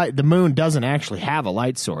know the light. The moon doesn't actually have a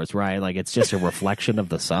light source, right? Like it's just a reflection of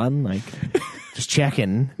the sun. Like just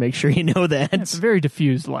checking, make sure you know that. It's a very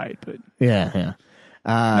diffused light, but Yeah.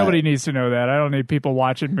 nobody needs to know that. I don't need people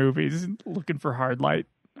watching movies looking for hard light,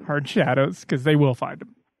 hard shadows, because they will find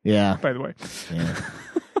them. Yeah. By the way, Yeah.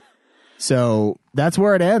 So that's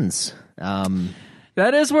where it ends.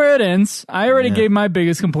 that is where it ends. I already gave my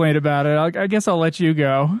biggest complaint about it. I guess I'll let you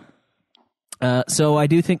go. So I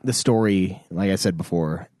do think the story, like I said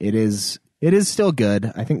before, it is still good.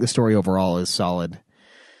 I think the story overall is solid.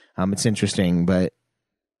 It's interesting, but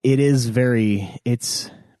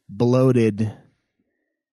it's bloated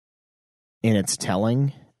in its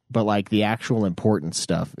telling, but like the actual important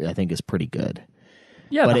stuff, I think is pretty good.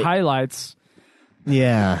 Yeah, But the highlights.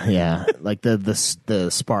 Yeah. Like the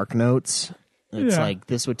spark notes. It's Yeah. like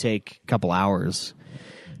this would take a couple hours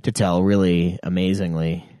to tell really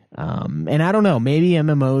amazingly. And I don't know, maybe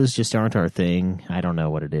MMOs just aren't our thing. I don't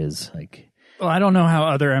know what it is. Like, Well, I don't know how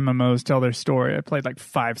other MMOs tell their story. I played like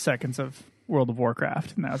 5 seconds of World of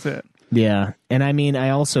Warcraft, and that's it. yeah. And I mean, I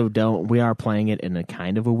also don't, we are playing it in a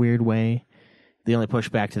kind of a weird way. The only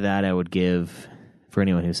pushback to that I would give for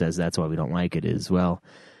anyone who says that's why we don't like it is, well,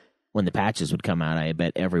 when the patches would come out, I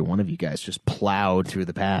bet every one of you guys just plowed through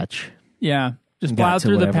the patch. Yeah, just Got plow to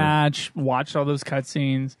through the whatever. patch, watched all those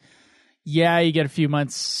cutscenes. Yeah, you get a few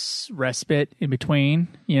months respite in between,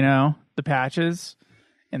 the patches,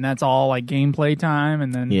 and that's all like gameplay time,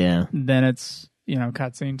 and then it's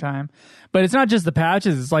cutscene time. But it's not just the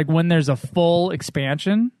patches; it's like when there's a full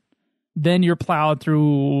expansion, then you're plowed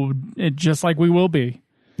through it just like we will be.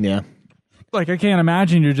 Yeah. Like I can't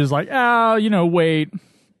imagine you're just like,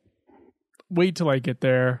 wait till I get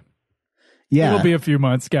there. Yeah. It'll be a few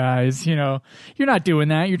months, guys. You're not doing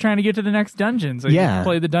that. You're trying to get to the next dungeon. So you can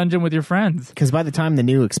play the dungeon with your friends. Because by the time the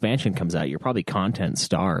new expansion comes out, you're probably content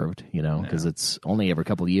starved, because it's only every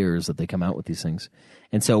couple of years that they come out with these things.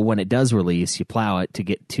 And so when it does release, you plow it to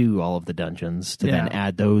get to all of the dungeons to then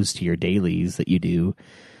add those to your dailies that you do.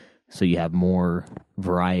 So you have more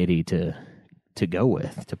variety to go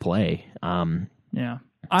with, to play. Yeah.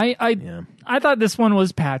 I thought this one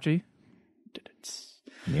was patchy.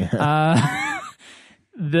 Yeah.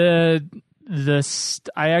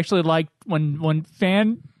 I actually liked when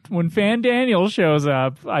Fan Daniel shows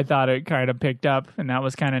up. I thought it kind of picked up, and that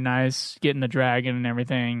was kind of nice. Getting the dragon and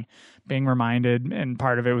everything, being reminded, and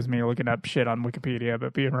part of it was me looking up shit on Wikipedia,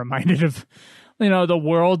 but being reminded of the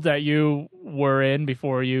world that you were in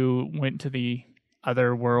before you went to the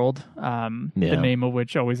other world. The name of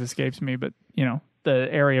which always escapes me, but the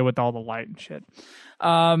area with all the light and shit.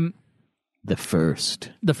 The first.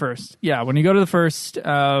 Yeah. When you go to the first,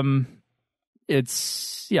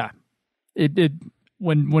 it's,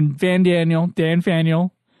 when Dan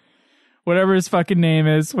Faniel, whatever his fucking name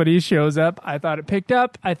is, when he shows up, I thought it picked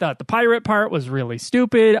up. I thought the pirate part was really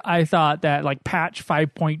stupid. I thought that like patch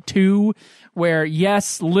 5.2, where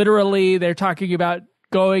yes, literally they're talking about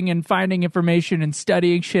going and finding information and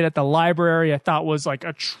studying shit at the library, I thought was like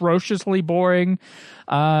atrociously boring.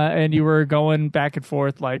 And you were going back and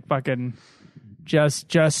forth like fucking just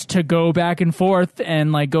to go back and forth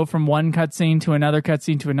and like go from one cutscene to another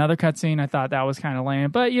cutscene to another cutscene. I thought that was kind of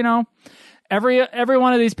lame. But every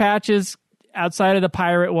one of these patches outside of the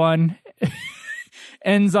pirate one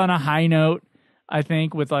ends on a high note, I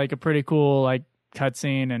think, with like a pretty cool like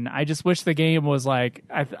cutscene. And I just wish the game was like,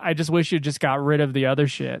 I just wish you just got rid of the other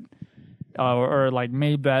shit, or like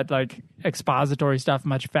made that like expository stuff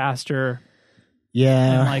much faster.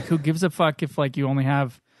 Yeah. And like, who gives a fuck if like you only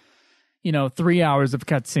have 3 hours of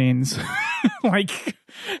cutscenes, like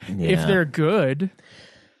if they're good.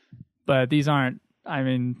 But these aren't. I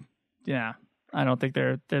mean, I don't think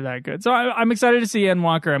they're that good. So I'm excited to see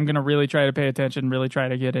Endwalker. I'm gonna really try to pay attention, really try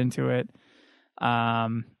to get into it.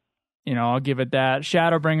 I'll give it that.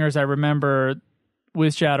 Shadowbringers, I remember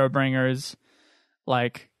with Shadowbringers,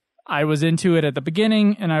 like I was into it at the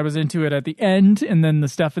beginning and I was into it at the end, and then the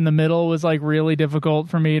stuff in the middle was like really difficult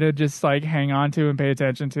for me to just like hang on to and pay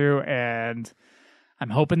attention to. And I'm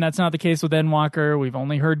hoping that's not the case with Endwalker. We've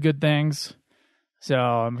only heard good things. So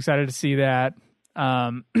I'm excited to see that.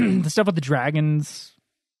 The stuff with the dragons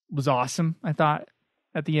was awesome, I thought,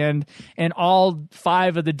 at the end. And all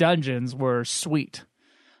 5 of the dungeons were sweet.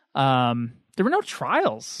 There were no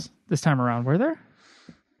trials this time around, were there?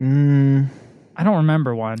 I don't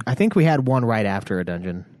remember one. I think we had one right after a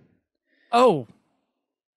dungeon. Oh.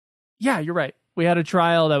 Yeah, you're right. We had a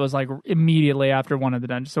trial that was like immediately after one of the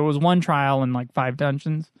dungeons. So it was one trial and like 5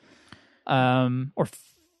 dungeons. 5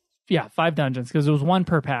 dungeons, because it was one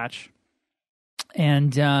per patch.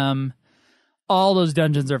 And all those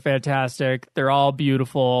dungeons are fantastic. They're all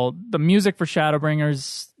beautiful. The music for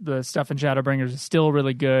Shadowbringers, the stuff in Shadowbringers is still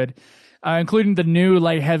really good, including the new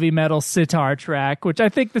like heavy metal sitar track, which I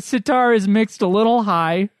think the sitar is mixed a little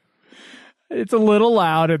high. It's a little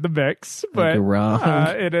loud in the mix, but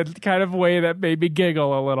in a kind of way that made me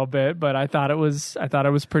giggle a little bit. But I thought it was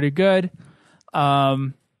pretty good.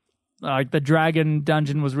 Like the dragon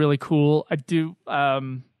dungeon was really cool. I do, all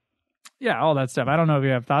that stuff. I don't know if you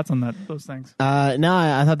have thoughts on those things. No,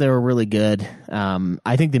 I thought they were really good.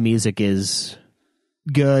 I think the music is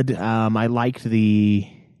good. I liked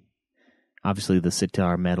obviously the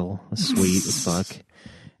sitar metal, sweet as fuck.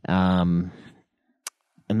 And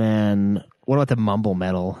then what about the mumble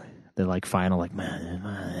metal? The like final like like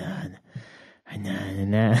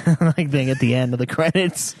thing at the end of the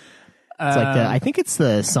credits. It's like I think it's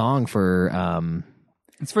the song for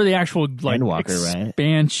it's for the actual like Endwalker,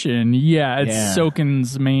 expansion. Right? Yeah, it's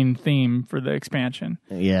Soken's main theme for the expansion.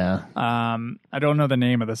 Yeah. I don't know the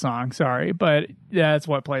name of the song, sorry, but yeah, it's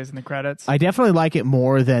what plays in the credits. I definitely like it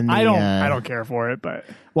more than the, I don't care for it, but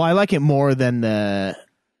I like it more than the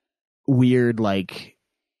weird like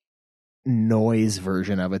noise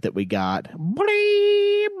version of it that we got.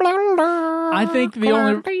 I think we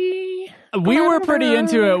were pretty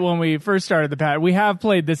into it when we first started the patch. We have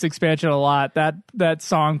played this expansion a lot. That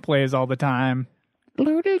song plays all the time.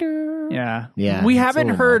 Yeah. We haven't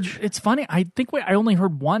heard. Much. It's funny. I think I only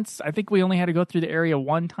heard once. I think we only had to go through the area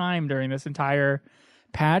one time during this entire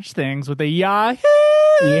patch things with the Yahoo.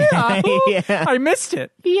 Yeah. I missed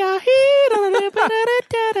it. Because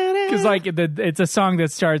like it's a song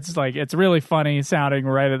that starts like it's really funny sounding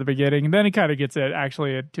right at the beginning, and then it kind of gets it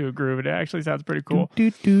actually to a groove, and it actually sounds pretty cool.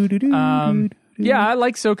 Yeah, I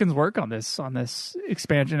like Soken's work on this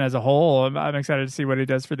expansion as a whole. I'm excited to see what he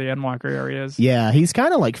does for the Endwalker areas. Yeah, he's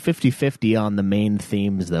kind of like 50-50 on the main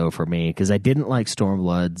themes though for me, because I didn't like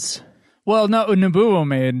Stormbloods. Well, no, Nabuo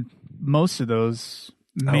made most of those.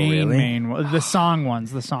 The song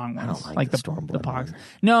ones. I don't like the Stormblood Pox.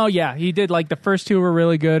 No, yeah, he did like the first 2 were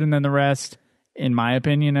really good, and then the rest, in my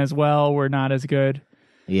opinion as well, were not as good.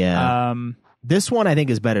 Yeah. This one I think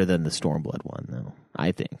is better than the Stormblood one, though.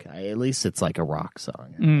 I think at least it's like a rock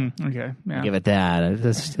song. Okay, yeah. Give it that.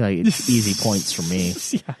 It's easy points for me.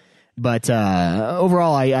 Yeah. But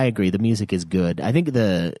overall, I agree. The music is good. I think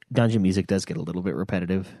the dungeon music does get a little bit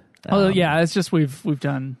repetitive. Yeah, it's just we've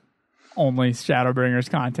done only Shadowbringers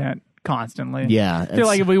content constantly. Yeah. I feel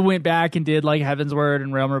like if we went back and did like Heaven's Word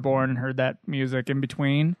and Realm Reborn and heard that music in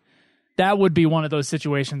between, that would be one of those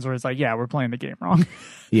situations where it's like, yeah, we're playing the game wrong.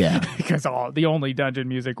 Yeah. Because the only dungeon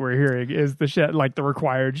music we're hearing is the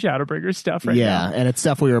required Shadowbringers stuff right now. Yeah, and it's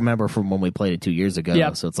stuff we remember from when we played it 2 years ago.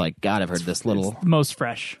 Yep. So it's like, God, I've heard this little... It's most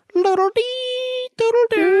fresh. I've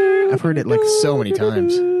heard it like so many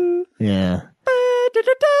times. Yeah.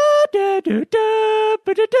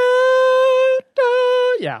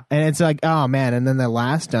 Yeah. And it's like, oh man, and then the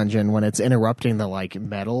last dungeon when it's interrupting the like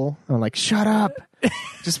metal, I'm like, shut up.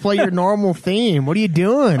 Just play your normal theme. What are you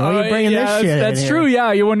doing? Why are you bringing this shit That's true,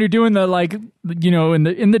 yeah. When you're doing the like, in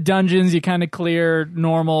the dungeons, you kind of clear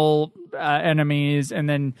normal enemies, and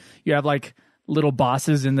then you have like little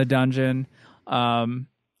bosses in the dungeon. And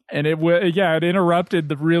it interrupted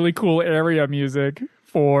the really cool area music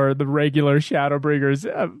for the regular Shadowbringers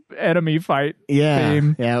enemy fight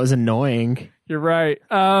theme. Yeah, it was annoying. You're right.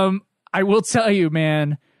 I will tell you,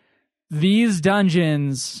 man, these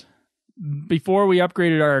dungeons, before we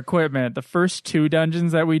upgraded our equipment, the first 2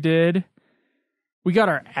 dungeons that we did, we got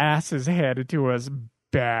our asses handed to us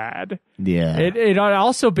bad. Yeah. It had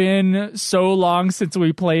also been so long since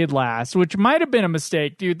we played last, which might have been a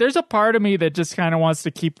mistake, dude. There's a part of me that just kind of wants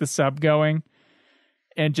to keep the sub going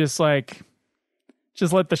and just let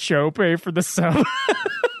the show pay for the sub.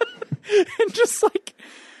 And just like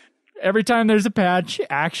every time there's a patch,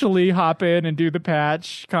 actually hop in and do the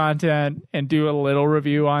patch content and do a little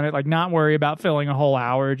review on it. Like not worry about filling a whole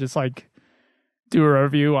hour, just like do a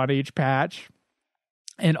review on each patch.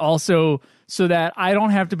 And also so that I don't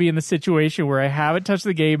have to be in the situation where I haven't touched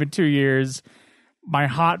the game in 2 years. my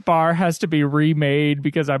hot bar has to be remade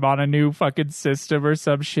because I'm on a new fucking system or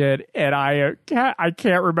some shit, and I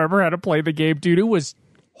can't remember how to play the game. Dude, it was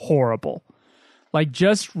horrible. Like,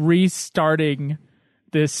 just restarting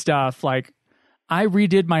this stuff, like, I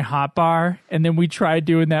redid my hotbar, and then we tried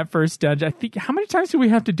doing that first dungeon. I think, how many times did we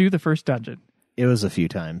have to do the first dungeon? It was a few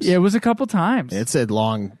times. Yeah, it was a couple times. It's a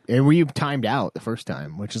long... And we timed out the first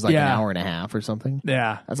time, which is like an hour and a half or something.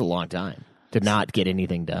 Yeah. That's a long time to not get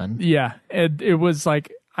anything done. Yeah. It was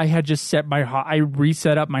like, I had just I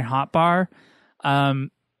reset up my hotbar.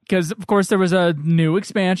 Because, of course, there was a new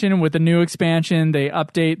expansion, and with the new expansion, they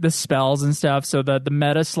update the spells and stuff, so that the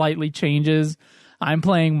meta slightly changes. I'm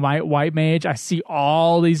playing White Mage. I see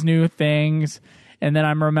all these new things, and then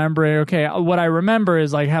I'm remembering, okay, what I remember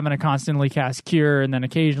is like having to constantly cast Cure, and then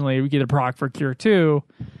occasionally we get a proc for Cure 2.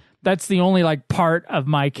 That's the only like part of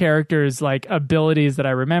my character's like abilities that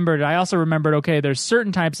I remembered. I also remembered, okay, there's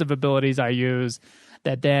certain types of abilities I use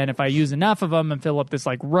that then if I use enough of them and fill up this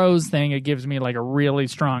like rose thing, it gives me like a really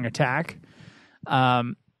strong attack.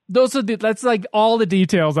 That's like all the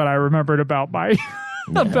details that I remembered about my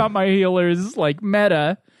about my healers like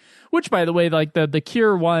meta, which by the way, like the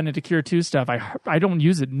Cure 1 and the Cure 2 stuff, I don't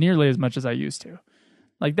use it nearly as much as I used to.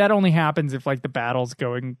 Like that only happens if like the battle's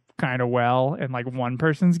going kind of well and like one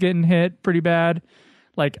person's getting hit pretty bad.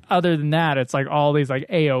 Like other than that, it's like all these like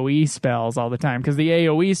AoE spells all the time, because the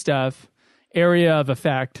AoE stuff, area of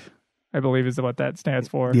effect, I believe is what that stands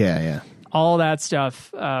for. Yeah. All that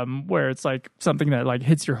stuff, where it's like something that like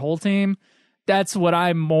hits your whole team. That's what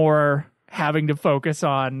I'm more having to focus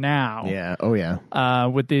on now. Yeah. Oh yeah.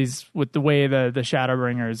 With the way the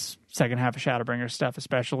Shadowbringers, second half of Shadowbringers stuff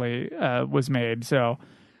especially was made. So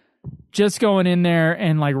just going in there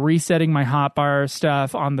and like resetting my hotbar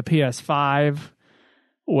stuff on the PS5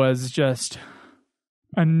 was just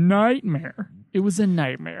a nightmare. It was a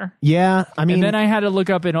nightmare. Yeah, I mean... And then I had to look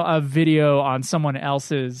up a video on someone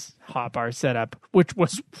else's hotbar setup, which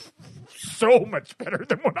was so much better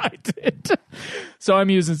than what I did. So I'm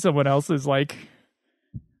using someone else's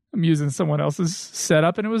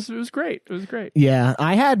setup, and it was great. It was great. Yeah,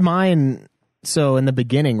 I had mine... So in the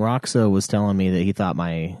beginning, Roxo was telling me that he thought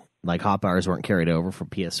my like hotbars weren't carried over from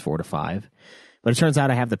PS4 to 5. But it turns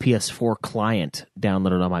out I have the PS4 client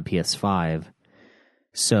downloaded on my PS5.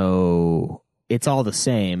 So... it's all the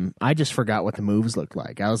same. I just forgot what the moves looked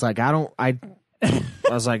like. I was like, I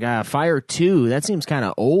was like, Fire 2, that seems kind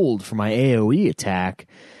of old for my AoE attack.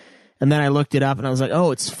 And then I looked it up and I was like,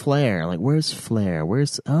 oh, it's Flare. Like, where's Flare?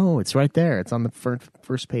 Oh, it's right there. It's on the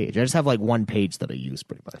first page. I just have like one page that I use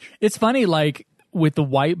pretty much. It's funny, like with the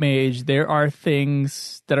White Mage, there are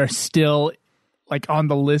things that are still like on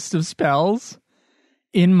the list of spells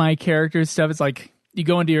in my character stuff. It's like, you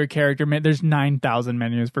go into your character, there's 9,000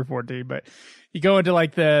 menus for 14, but you go into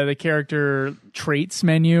like the character traits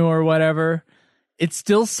menu or whatever, it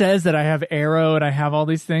still says that I have arrow and I have all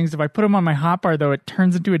these things. If I put them on my hotbar, though, it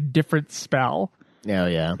turns into a different spell. Oh,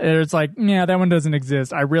 yeah. And it's like, yeah, that one doesn't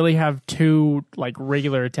exist. I really have 2 like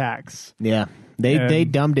regular attacks. Yeah. They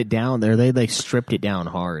dumbed it down there. They stripped it down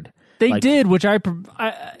hard. They did, which I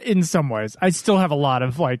in some ways, I still have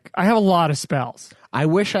I have a lot of spells. I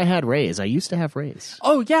wish I had Raise. I used to have Raise.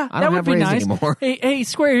 Oh yeah, that would be nice. Anymore. Hey,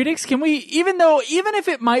 Square Enix, can we even if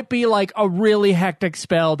it might be like a really hectic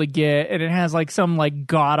spell to get and it has like some like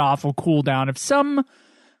god awful cooldown, if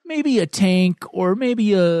maybe a tank or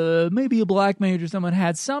maybe a black mage or someone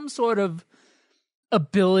had some sort of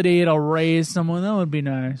ability to raise someone, that would be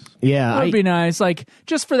nice. Yeah, that would be nice. Like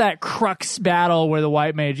just for that crux battle where the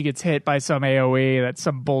white mage gets hit by some AoE, that's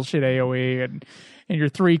some bullshit AoE, and you're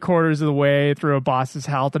 3/4 of the way through a boss's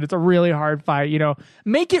health, and it's a really hard fight. You know,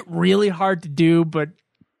 make it really hard to do, but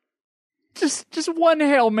just one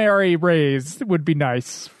Hail Mary raise would be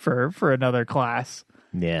nice for another class.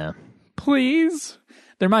 Yeah, please.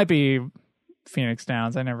 There might be Phoenix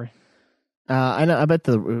Downs. I never. I know. I bet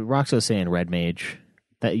the Roxo's saying Red Mage.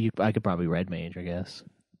 I could probably Red Mage, I guess,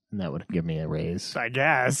 and that would give me a raise. I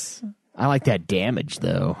guess. I like that damage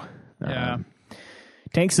though. Yeah.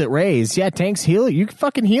 Tanks that raise. Yeah, tanks heal. You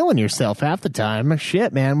fucking healing yourself half the time.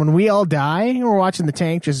 Shit, man. When we all die, we're watching the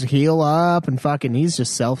tank just heal up and fucking he's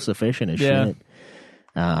just self-sufficient as shit.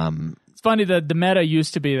 It's funny that the meta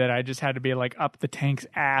used to be that I just had to be like up the tank's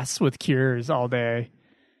ass with cures all day.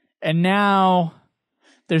 And now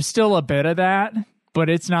there's still a bit of that, but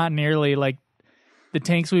it's not nearly like the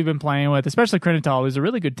tanks we've been playing with, especially Krinital, who's a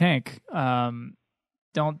really good tank. Don't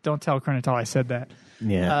tell Krinital I said that.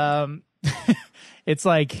 Yeah. It's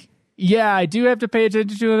like, yeah, I do have to pay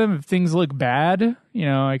attention to them if things look bad. You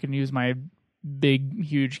know, I can use my big,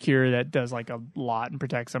 huge cure that does like a lot and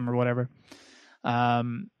protects them or whatever.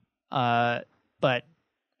 but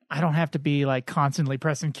I don't have to be like constantly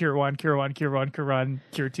pressing cure 1, cure 1, cure 1, cure 1,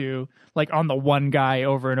 cure 2, like on the one guy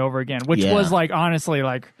over and over again, which was like honestly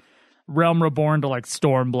like Realm Reborn to like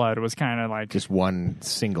Stormblood was kind of like just one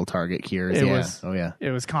single target cures.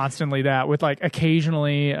 It was constantly that with like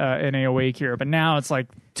occasionally an AoE cure, but now it's like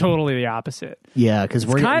totally the opposite. Yeah, because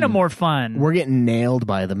we're kind of more fun. We're getting nailed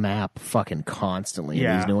by the map fucking constantly.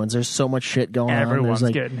 In these new ones, there's so much shit going on. Everyone's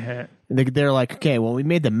getting hit. They're like, okay, well, we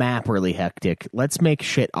made the map really hectic. Let's make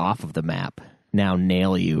shit off of the map. Now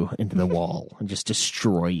nail you into the wall and just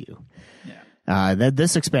destroy you.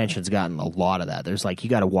 This expansion's gotten a lot of that. There's like, you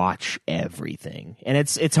got to watch everything, and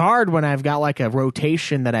it's hard when I've got like a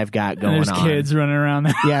rotation that I've got going on. There's kids running around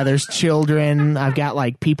there. Yeah, there's children. I've got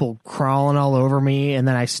like people crawling all over me, and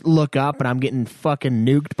then I look up and I'm getting fucking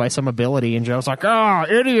nuked by some ability, and Joe's like, "Oh,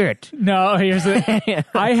 idiot!" No, here's the.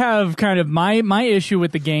 I have kind of my issue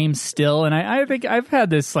with the game still, and I think I've had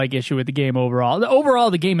this like issue with the game overall.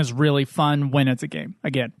 Overall, the game is really fun when it's a game.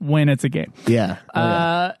 Again, when it's a game. Yeah.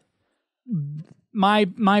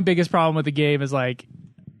 My biggest problem with the game is like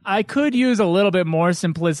I could use a little bit more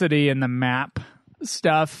simplicity in the map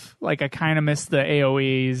stuff. Like I kind of miss the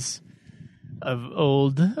AoEs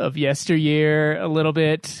of yesteryear a little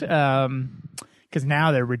bit because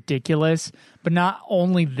now they're ridiculous. But not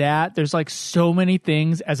only that, there's like so many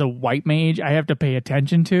things as a white mage I have to pay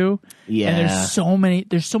attention to. Yeah, and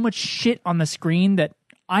there's so much shit on the screen that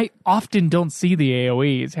I often don't see the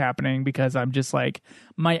AoEs happening because I'm just like,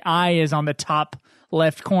 my eye is on the top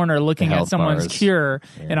left corner looking at someone's cure,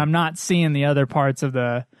 and I'm not seeing the other parts of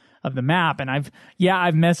the map. And I've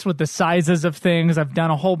messed with the sizes of things. I've done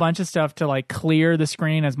a whole bunch of stuff to like clear the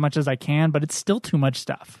screen as much as I can, but it's still too much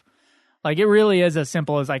stuff. Like it really is as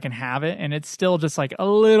simple as I can have it, and it's still just like a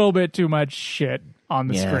little bit too much shit on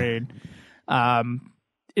the screen.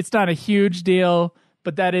 It's not a huge deal.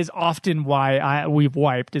 But that is often why we've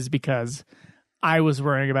wiped, is because I was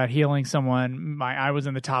worrying about healing someone. My eye was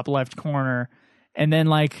in the top left corner. And then,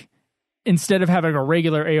 like, instead of having a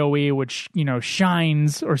regular AoE, which, you know,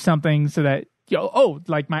 shines or something so that,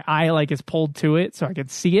 like my eye, like, is pulled to it so I can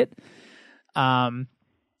see it.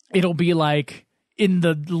 It'll be, like, in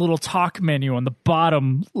the little talk menu on the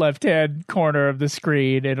bottom left-hand corner of the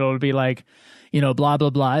screen. It'll be, like, you know, blah, blah,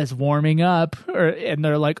 blah is warming up. And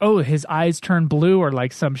they're like, oh, his eyes turn blue or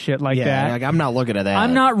like some shit like that. Like, I'm not looking at that.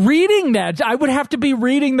 I'm not reading that. I would have to be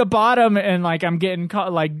reading the bottom, and like I'm getting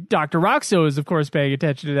caught. Like Dr. Roxo is, of course, paying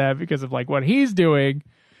attention to that because of like what he's doing.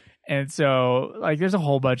 And so like there's a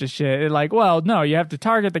whole bunch of shit. Like, well, no, you have to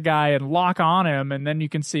target the guy and lock on him, and then you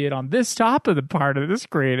can see it on this top of the part of the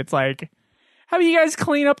screen. It's like, how do you guys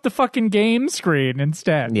clean up the fucking game screen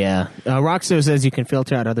instead? Yeah. Roxo says you can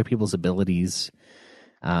filter out other people's abilities.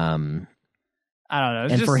 I don't know.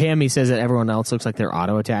 And for him, he says that everyone else looks like they're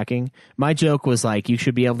auto-attacking. My joke was like, you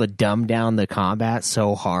should be able to dumb down the combat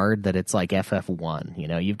so hard that it's like FF1. You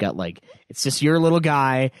know, you've got like, it's just your little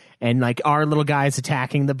guy, and like our little guy is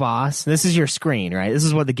attacking the boss. This is your screen, right? This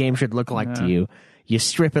is what the game should look like to you. You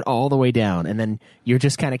strip it all the way down, and then you're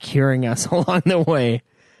just kind of curing us along the way.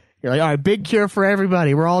 You're like, all right, big cure for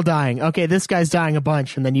everybody. We're all dying. Okay, this guy's dying a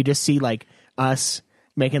bunch. And then you just see like us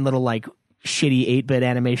making little like shitty 8-bit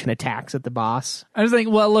animation attacks at the boss. I was like,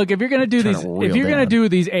 well, look, if you're going to do these, if you're going to do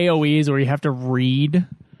these AoEs where you have to read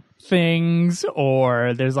things,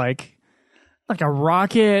 or there's like a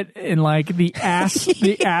rocket in like the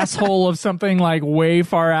asshole of something like way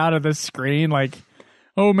far out of the screen, like,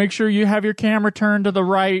 oh, make sure you have your camera turned to the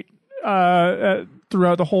right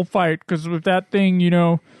throughout the whole fight, because with that thing, you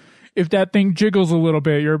know, if that thing jiggles a little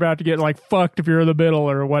bit, you're about to get like fucked if you're in the middle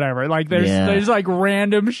or whatever. Like there's like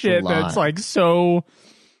random shit that's like so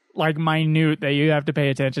like minute that you have to pay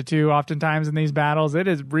attention to oftentimes in these battles. It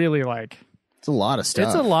is really like, it's a lot of stuff.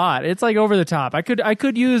 It's a lot. It's like over the top. I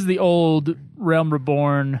could use the old Realm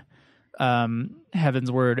Reborn Heaven's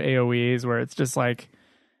Word AoEs where it's just like,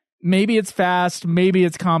 maybe it's fast, maybe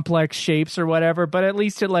it's complex shapes or whatever, but at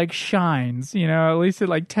least it like shines, you know, at least it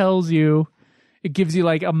like tells you, it gives you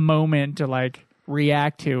like a moment to like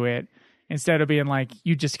react to it, instead of being like,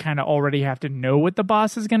 you just kind of already have to know what the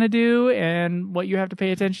boss is going to do and what you have to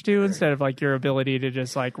pay attention to, instead of like your ability to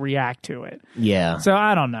just like react to it. Yeah. So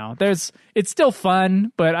I don't know. It's still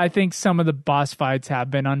fun, but I think some of the boss fights have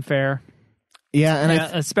been unfair. Yeah.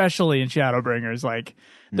 And especially in Shadowbringers, like,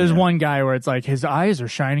 there's one guy where it's like his eyes are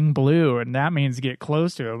shining blue, and that means get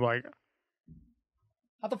close to him. Like,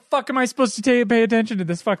 how the fuck am I supposed to pay attention to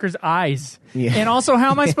this fucker's eyes? Yeah. And also,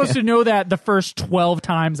 how am I supposed to know that the first 12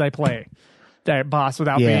 times I play that boss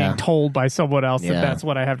without being told by someone else that that's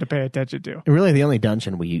what I have to pay attention to? Really, the only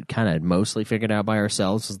dungeon we kind of mostly figured out by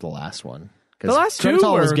ourselves was the last one. The last two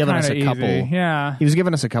Trentall were was giving us kinda a couple. easy. Yeah. He was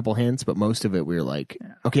giving us a couple hints, but most of it we were like,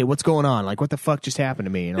 okay, what's going on? Like, what the fuck just happened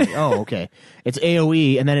to me? And I'm like, oh, okay. It's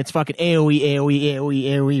AoE, and then it's fucking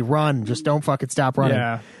AoE, run. Just don't fucking stop running.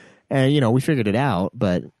 Yeah. And, we figured it out,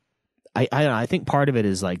 but I think part of it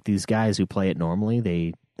is like these guys who play it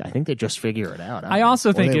normally, I think they just figure it out. I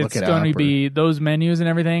also think it's going to be those menus and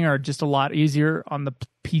everything are just a lot easier on the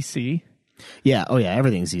PC. Yeah. Oh, yeah.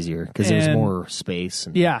 Everything's easier because there's more space.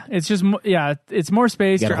 And yeah. It's just, it's more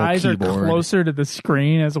space. Your eyes are closer to the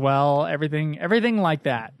screen as well. Everything like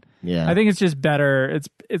that. Yeah. I think it's just better.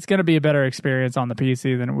 It's going to be a better experience on the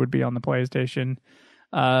PC than it would be on the PlayStation.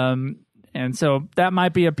 And so that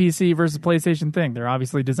might be a PC versus PlayStation thing. They're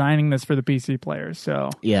obviously designing this for the PC players. So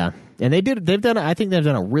yeah, and I think they've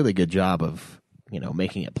done a really good job of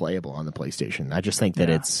making it playable on the PlayStation. I just think that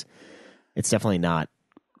it's definitely not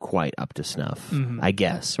quite up to snuff. I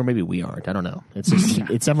guess, or maybe we aren't. I don't know. It's just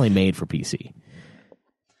it's definitely made for PC.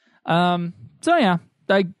 So yeah,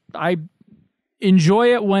 I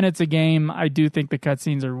enjoy it when it's a game. I do think the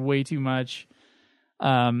cutscenes are way too much,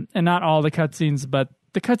 and not all the cutscenes, but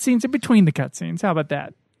the cutscenes in between the cutscenes. How about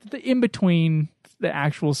that? The in between the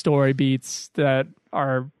actual story beats that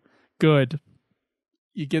are good.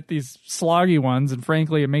 You get these sloggy ones, and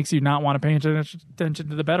frankly, it makes you not want to pay attention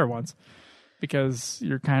to the better ones because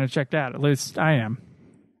you're kind of checked out. At least I am.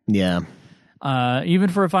 Yeah. Even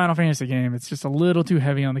for a Final Fantasy game, it's just a little too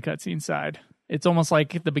heavy on the cutscene side. It's almost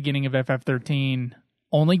like the beginning of FF13,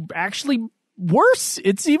 only actually worse.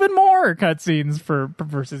 It's even more cutscenes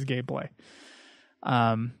versus gameplay.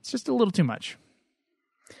 It's just a little too much.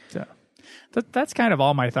 So that's kind of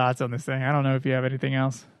all my thoughts on this thing. I don't know if you have anything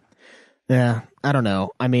else. Yeah, I don't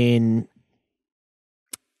know. I mean,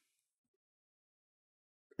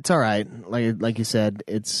 it's all right. Like you said,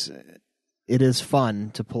 it is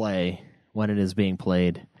fun to play when it is being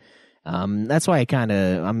played. That's why I'm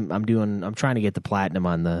trying to get the platinum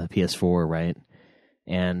on the PS4, right?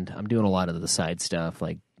 And I'm doing a lot of the side stuff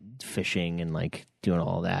like fishing and like doing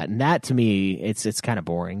all that, and that to me it's kind of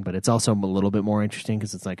boring, but it's also a little bit more interesting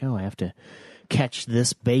because it's like, oh, I have to catch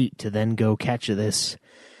this bait to then go catch this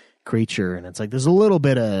creature, and it's like there's a little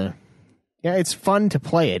bit of it's fun to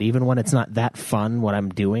play it even when it's not that fun what I'm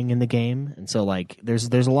doing in the game. And so like there's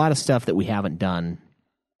a lot of stuff that we haven't done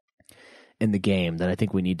in the game that I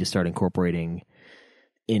think we need to start incorporating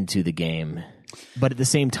into the game, but at the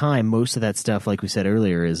same time most of that stuff, like we said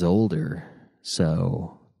earlier, is older,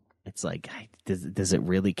 so it's like, does it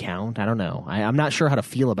really count? I don't know. I'm not sure how to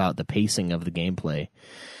feel about the pacing of the gameplay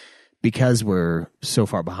because we're so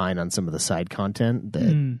far behind on some of the side content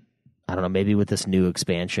that I don't know. Maybe with this new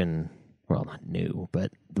expansion, well, not new,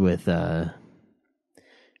 but with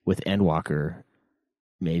Endwalker,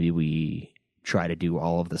 maybe we try to do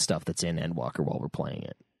all of the stuff that's in Endwalker while we're playing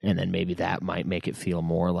it, and then maybe that might make it feel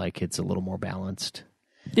more like it's a little more balanced.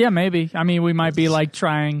 Yeah, maybe. I mean, we might be like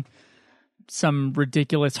trying some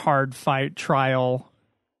ridiculous hard fight trial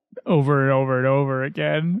over and over and over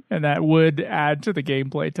again, and that would add to the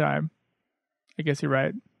gameplay time. I guess you're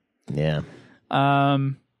right. Yeah.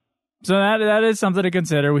 So that is something to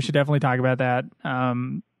consider. We should definitely talk about that.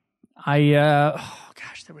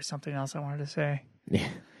 There was something else I wanted to say. Yeah.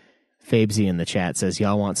 Fabesy in the chat says,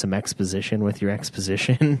 y'all want some exposition with your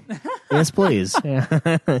exposition? Yes, please. Yeah.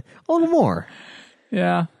 A little more.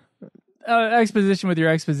 Yeah. Exposition with your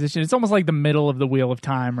exposition. It's almost like the middle of the Wheel of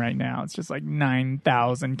Time right now. It's just like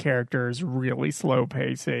 9,000 characters, really slow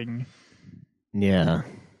pacing. Yeah.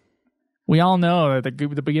 We all know that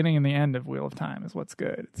the beginning and the end of Wheel of Time is what's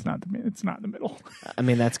good. It's not the middle. I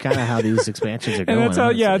mean, that's kind of how these expansions are going. And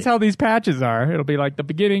that's how these patches are. It'll be like the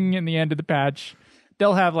beginning and the end of the patch.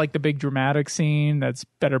 They'll have like the big dramatic scene that's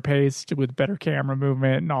better paced with better camera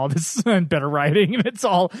movement and all this and better writing, and it's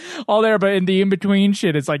all there. But in the in between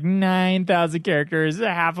shit, it's like 9,000 characters,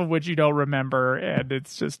 half of which you don't remember, and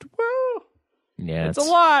it's just woo. Yeah, it's a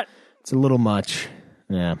lot. It's a little much.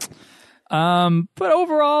 Yeah. But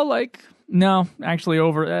overall,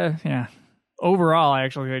 overall, I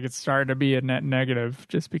actually think it's starting to be a net negative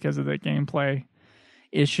just because of the gameplay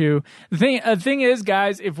issue. The thing is,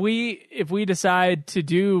 guys, if we decide to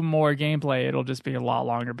do more gameplay, it'll just be a lot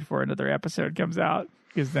longer before another episode comes out,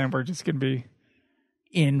 because then we're just gonna be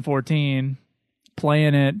in 14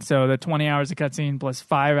 playing it. So the 20 hours of cutscene plus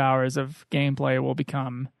 5 hours of gameplay will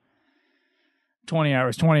become 20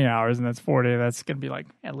 hours, and that's 40. That's gonna be like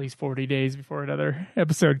at least 40 days before another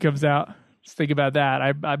episode comes out. Just think about that.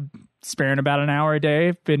 I'm sparing about an hour a day.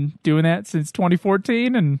 I've been doing that since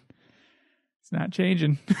 2014, and not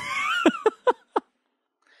changing.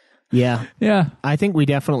 Yeah. Yeah. I think we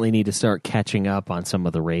definitely need to start catching up on some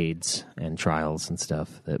of the raids and trials and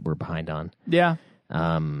stuff that we're behind on. Yeah.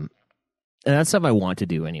 And that's stuff I want to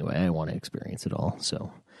do anyway. I want to experience it all.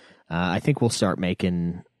 So I think we'll start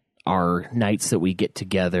making our nights that we get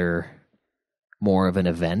together more of an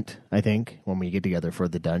event, I think, when we get together for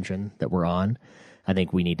the dungeon that we're on. I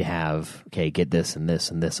think we need to have, okay, get this and this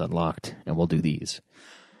and this unlocked, and we'll do these.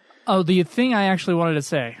 Oh, the thing I actually wanted to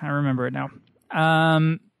say, I remember it now.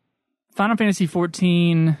 Final Fantasy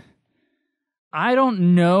 14, I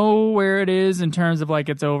don't know where it is in terms of like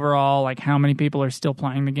its overall, like how many people are still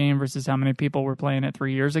playing the game versus how many people were playing it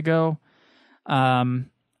 3 years ago.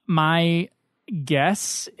 My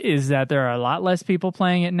guess is that there are a lot less people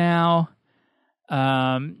playing it now.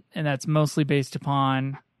 And that's mostly based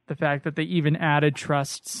upon the fact that they even added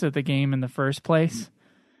trusts to the game in the first place.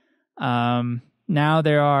 Now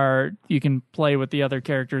you can play with the other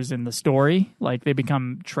characters in the story. Like they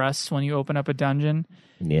become trusts when you open up a dungeon.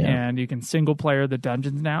 Yeah. And you can single player the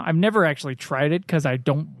dungeons now. I've never actually tried it because I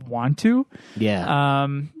don't want to. Yeah.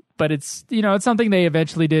 But it's, it's something they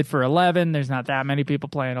eventually did for 11. There's not that many people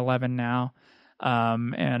playing 11 now.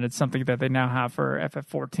 And it's something that they now have for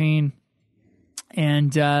FF14.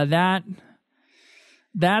 And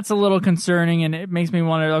that's a little concerning, and it makes me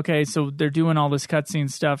wonder, okay, so they're doing all this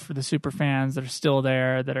cutscene stuff for the super fans that are still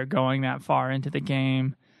there, that are going that far into the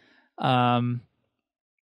game. You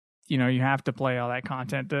have to play all that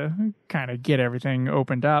content to kind of get everything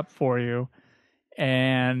opened up for you.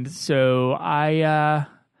 And so I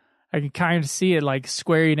can kind of see it like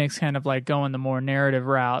Square Enix kind of like going the more narrative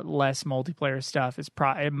route, less multiplayer stuff is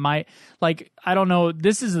it might, like, I don't know.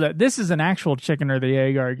 This is an actual chicken or the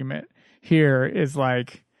egg argument. Here is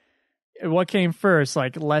like, what came first?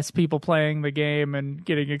 Like less people playing the game and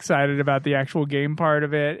getting excited about the actual game part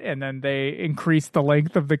of it, and then they increased the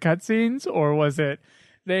length of the cutscenes, or was it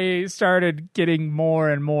they started getting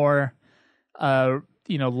more and more,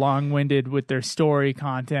 long-winded with their story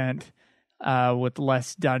content, with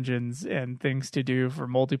less dungeons and things to do for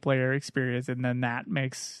multiplayer experience, and then that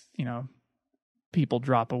makes people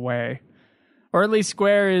drop away. Or at least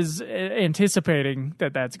Square is anticipating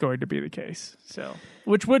that that's going to be the case. So,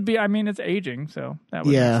 which would be, it's aging, so that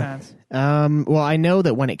would make sense. Well, I know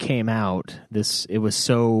that when it came out, it was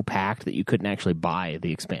so packed that you couldn't actually buy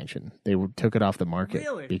the expansion. They took it off the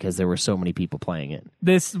market because there were so many people playing it.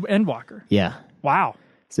 This Endwalker. Yeah. Wow.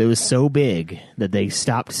 So it was so big that they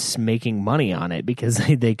stopped making money on it because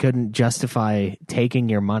they couldn't justify taking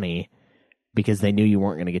your money because they knew you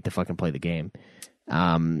weren't going to get to fucking play the game.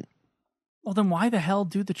 Well, then why the hell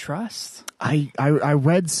do the trusts? I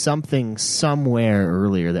read something somewhere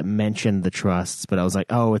earlier that mentioned the trusts, but I was like,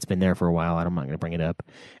 oh, it's been there for a while. I'm not going to bring it up.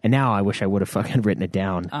 And now I wish I would have fucking written it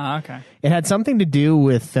down. Okay. It had something to do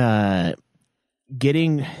with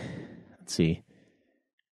getting... Let's see.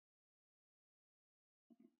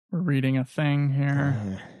 We're reading a thing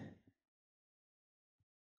here.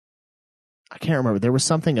 I can't remember. There was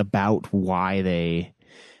something about why they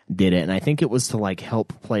did it, and I think it was to like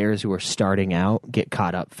help players who are starting out get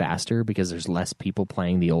caught up faster because there's less people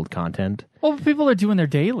playing the old content. Well, people are doing their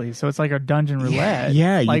dailies, so it's like a dungeon roulette.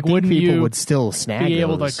 Yeah, like wouldn't people you would still snag be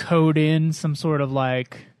able those. to code in some sort of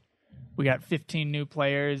like, we got 15 new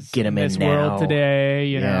players Get them in this in now. world today,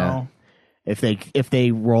 you know. If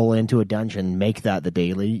they roll into a dungeon, make that the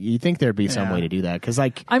daily. You think there'd be some way to do that? Because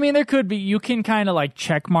there could be. You can kind of like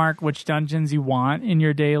check mark which dungeons you want in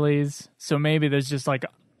your dailies. So maybe there's just like,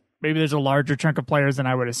 there's a larger chunk of players than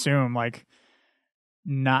I would assume, like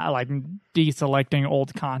not like deselecting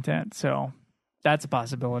old content. So that's a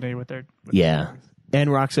possibility with their.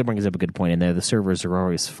 And Roxy brings up a good point in there. The servers are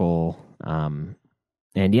always full.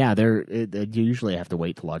 And you usually have to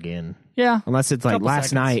wait to log in. Yeah. Unless it's like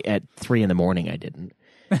last night at 3 a.m, I didn't.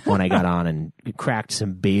 When I got on and cracked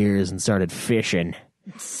some beers and started fishing.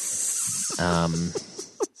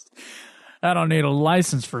 I don't need a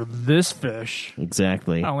license for this fish.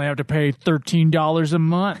 Exactly. I only have to pay $13 a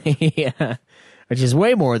month. Yeah. Which is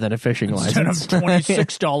way more than a fishing license. Instead of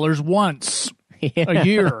 $26 once a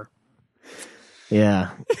year. Yeah.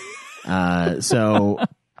 So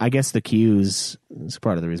I guess the queues is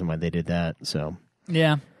part of the reason why they did that. So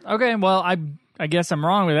yeah. Okay. Well, I guess I'm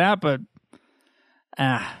wrong with that, but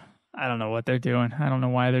I don't know what they're doing. I don't know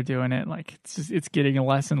why they're doing it. Like it's getting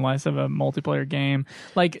less and less of a multiplayer game.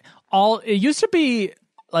 Like it used to be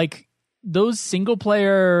like those single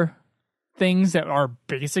player things that are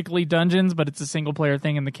basically dungeons, but it's a single player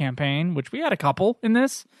thing in the campaign, which we had a couple in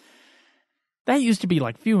this. That used to be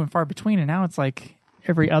like few and far between, and now it's like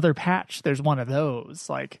every other patch there's one of those.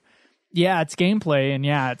 Like yeah, it's gameplay and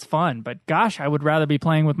yeah, it's fun. But gosh, I would rather be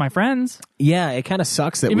playing with my friends. Yeah, it kind of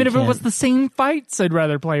sucks that Even we if it was the same fights, I'd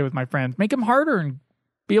rather play with my friends. Make them harder and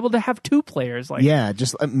be able to have 2 players. Like, yeah,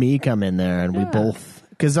 just let me come in there and we both.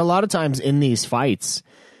 Because a lot of times in these fights,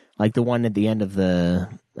 like the one at the end of the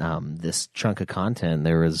this chunk of content,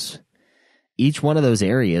 there was each one of those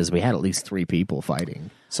areas we had at least 3 people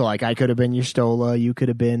fighting. So like I could have been your Stola, you could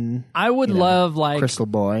have been. I would love like Crystal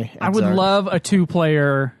Boy. I would love a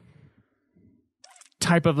 2-player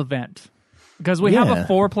type of event. Because we have a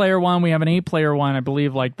 4-player one, we have an 8-player one. I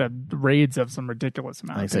believe like the raids of some ridiculous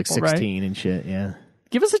amount. It's of people, like 16 right? and shit. Yeah.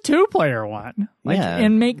 Give us a 2-player one,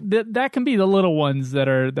 and make that can be the little ones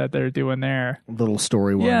that they're doing there. Little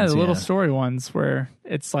story ones. Yeah, the little story ones where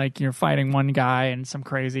it's like you're fighting one guy and some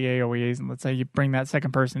crazy AOEs, and let's say you bring that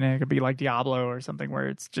second person in. It could be like Diablo or something where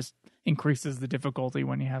it's just increases the difficulty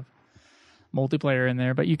when you have multiplayer in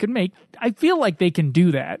there. But you can make. I feel like they can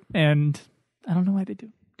do that, and I don't know why they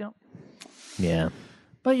don't. Yeah,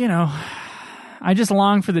 but I just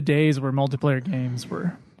long for the days where multiplayer games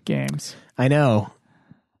were games. I know.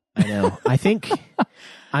 I think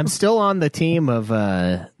I'm still on the team of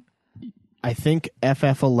I think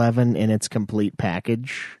FF11 in its complete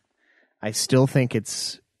package. I still think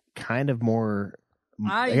it's kind of more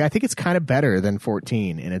I think it's kind of better than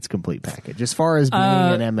 14 in its complete package as far as being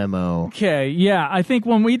an MMO. Okay, yeah, I think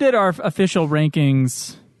when we did our official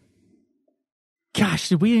rankings, gosh,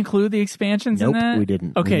 did we include the expansions in that? Nope, we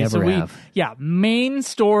didn't. Okay, we have. Main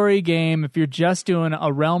story game, if you're just doing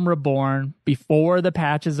a Realm Reborn before the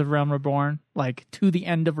patches of Realm Reborn, like to the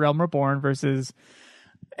end of Realm Reborn versus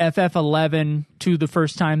FF11 to the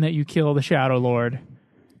first time that you kill the Shadow Lord.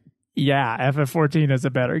 Yeah, FF14 is a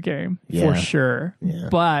better game for sure. Yeah.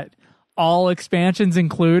 But all expansions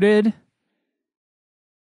included,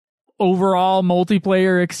 overall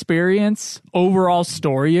multiplayer experience, overall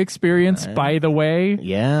story experience, by the way.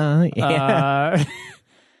 Yeah.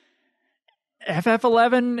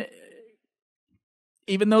 FF11,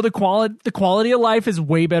 even though the quality of life is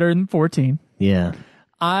way better than 14. Yeah.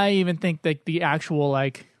 I even think that the actual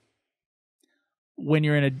when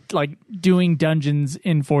you're in doing dungeons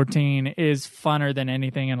in 14 is funner than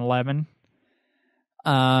anything in 11.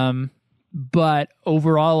 But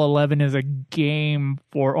overall, 11 is a game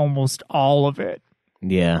for almost all of it.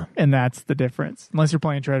 Yeah. And that's the difference. Unless you're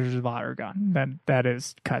playing Treasures of Ottergon. That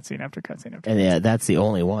is cutscene after cutscene after cutscene. And yeah, that's the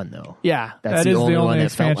only one, though. Yeah, that's the only one that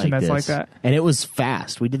expansion felt that's like that. And it was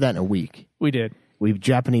fast. We did that in a week. We did. We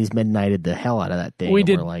Japanese midnighted the hell out of that thing. We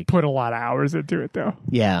did put a lot of hours into it, though.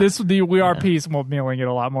 Yeah. We are piecemeal milling it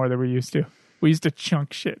a lot more than we used to. We used to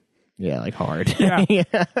chunk shit. Yeah, like hard.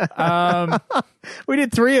 Yeah. We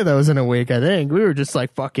did 3 of those in a week, I think. We were just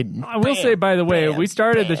like fucking. I will say, by the way, we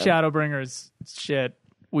started the Shadowbringers shit.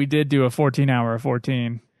 We did do a 14-hour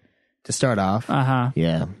 14. To start off. Uh-huh.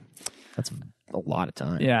 Yeah. That's a lot of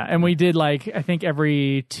time. Yeah, and we did I think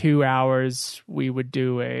every 2 hours we would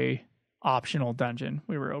do a optional dungeon.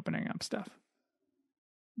 We were opening up stuff.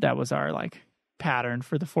 That was our pattern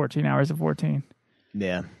for the 14 hours of 14.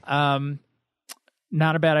 Yeah.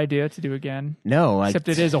 Not a bad idea to do again. No. Except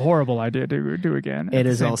it is a horrible idea to do again. It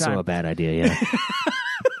is also a bad idea, yeah.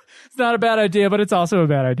 It's not a bad idea, but it's also a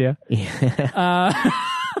bad idea. Yeah.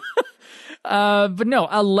 But no,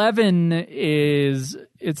 11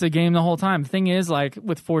 it's a game the whole time. The thing is,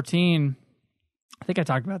 with 14, I think I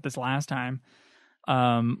talked about this last time.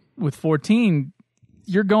 With 14,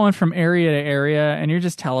 you're going from area to area and you're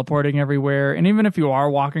just teleporting everywhere. And even if you are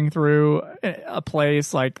walking through a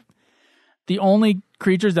place, the only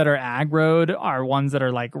creatures that are aggroed are ones that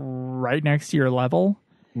are right next to your level.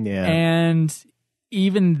 Yeah. And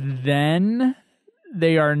even then,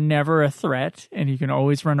 they are never a threat and you can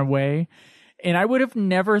always run away. And I would have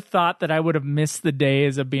never thought that I would have missed the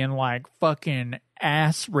days of being fucking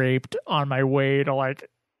ass raped on my way to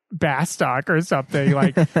Bastock or something.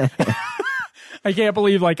 I can't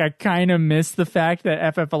believe I kind of missed the fact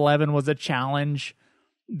that FF11 was a challenge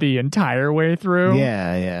the entire way through.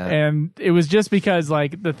 Yeah, yeah. And it was just because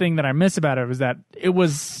the thing that I miss about it was that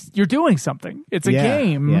you're doing something. It's a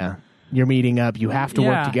game. Yeah. You're meeting up. You have to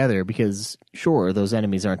work together because sure, those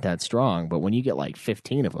enemies aren't that strong, but when you get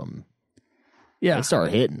 15 of them, they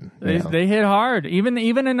start hitting. They hit hard. Even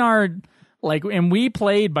in our and we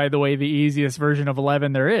played, by the way, the easiest version of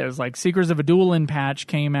 11 there is. Seekers of a Dueling patch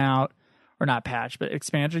came out, or not patch, but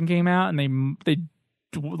expansion came out, and they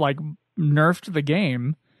nerfed the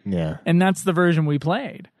game. Yeah. And that's the version we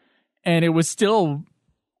played. And it was still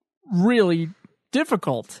really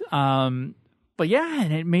difficult. But yeah,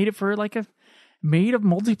 and it made it for made a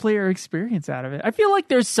multiplayer experience out of it. I feel like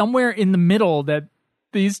there's somewhere in the middle that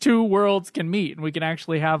these two worlds can meet and we can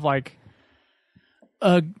actually have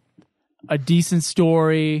a decent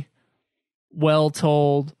story, well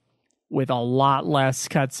told, with a lot less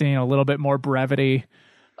cutscene, a little bit more brevity,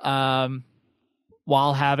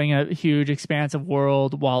 while having a huge expansive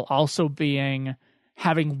world, while also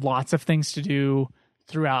having lots of things to do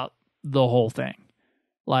throughout the whole thing.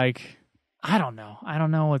 Like, I don't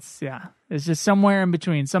know. It's just somewhere in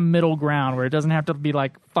between, some middle ground where it doesn't have to be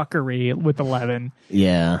like fuckery with 11.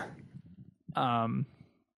 Yeah.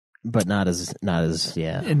 But not as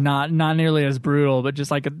and not nearly as brutal, but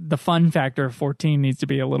just like the fun factor of 14 needs to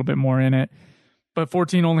be a little bit more in it. But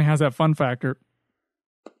 14 only has that fun factor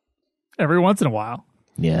every once in a while.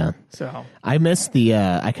 Yeah. So I miss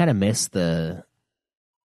I kind of miss the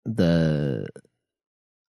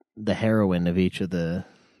heroine of each of the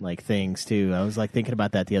like things too. I was like thinking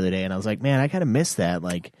about that the other day, and I was like, man, I kind of miss that.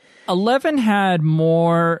 Like 11 had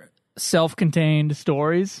more self-contained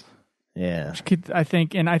stories. Yeah, I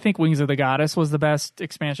think Wings of the Goddess was the best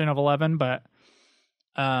expansion of 11, but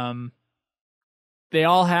they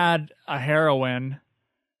all had a heroine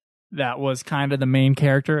that was kind of the main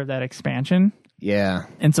character of that expansion. Yeah.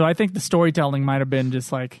 And so I think the storytelling might have been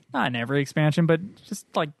just like, not in every expansion, but just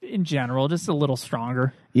like in general, just a little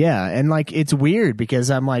stronger. Yeah, and like it's weird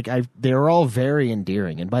because I'm like, they were all very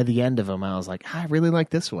endearing, and by the end of them, I was like, I really like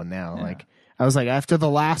this one now. Yeah. Like, I was like, after the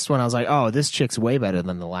last one, I was like, oh, this chick's way better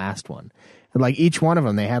than the last one. And like each one of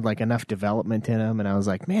them, they had like enough development in them, and I was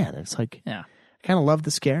like, man, it's like, yeah, I kind of love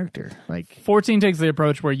this character. Like 14 takes the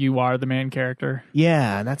approach where you are the main character.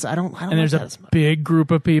 Yeah, and that's I don't. And there's a big group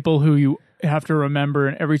of people who you have to remember,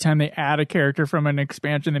 and every time they add a character from an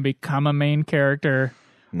expansion, they become a main character,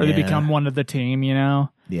 or they become one of the team. You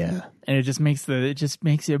know. Yeah. And it just makes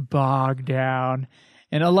it bog down.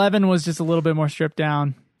 And 11 was just a little bit more stripped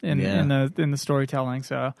down in the storytelling.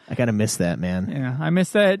 So I kind of miss that, man. Yeah, I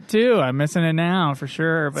miss that too. I'm missing it now for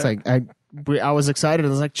sure. But it's like I was excited. I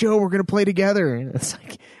was like, Joe, we're gonna play together. And it's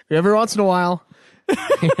like every once in a while,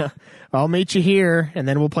 I'll meet you here, and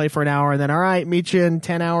then we'll play for an hour, and then all right, meet you in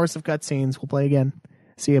 10 hours of cutscenes. We'll play again.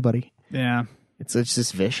 See you, buddy. Yeah. It's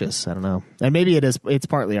just vicious. I don't know. And maybe it's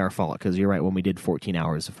partly our fault, because you're right. When we did 14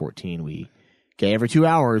 hours of 14, every 2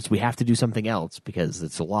 hours we have to do something else because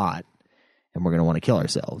it's a lot, and we're going to want to kill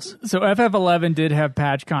ourselves. So FF11 did have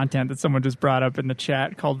patch content that someone just brought up in the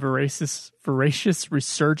chat called Voracious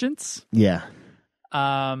Resurgence. Yeah.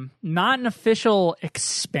 Not an official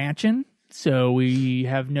expansion, so we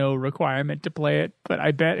have no requirement to play it. But I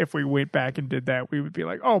bet if we went back and did that, we would be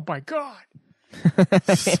like, oh my God.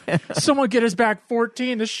 Someone get us back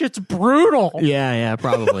 14. This shit's brutal. Yeah,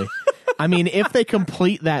 probably. I mean, if they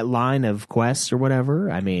complete that line of quests or whatever,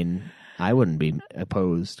 I mean, I wouldn't be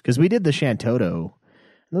opposed, because we did the Shantoto,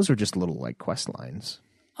 and those were just little like quest lines.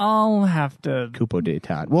 I'll have to Kupo de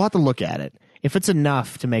Tat. We'll have to look at it. If it's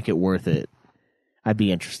enough to make it worth it, I'd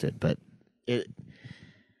be interested. But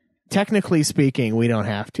technically speaking, we don't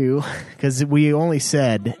have to, because we only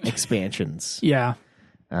said expansions. Yeah.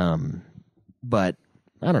 But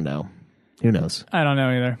I don't know. Who knows? I don't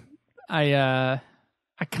know either.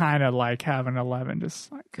 I kind of like having 11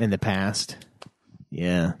 just like in the past.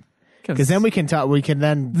 Yeah. Because then we can talk. We can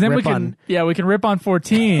then rip on. Yeah, we can rip on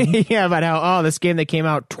 14. Yeah, about how this game that came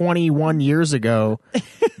out 21 years ago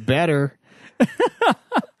better.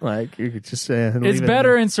 Like you could just say it's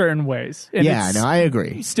better in certain ways. And I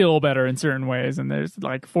agree. Still better in certain ways, and there's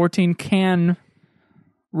like 14 can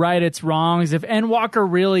right its wrongs. If Endwalker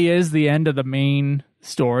really is the end of the main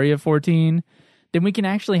story of 14, then we can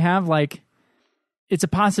actually have like, it's a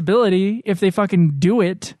possibility if they fucking do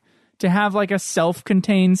it to have like a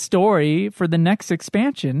self-contained story for the next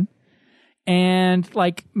expansion, and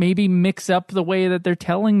like maybe mix up the way that they're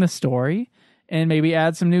telling the story, and maybe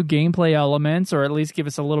add some new gameplay elements, or at least give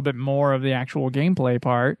us a little bit more of the actual gameplay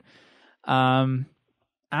part. I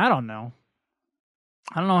don't know.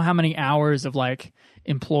 I don't know how many hours of like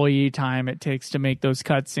employee time it takes to make those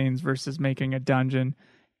cutscenes versus making a dungeon.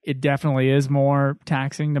 It definitely is more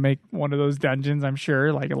taxing to make one of those dungeons, I'm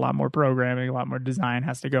sure. Like a lot more programming, a lot more design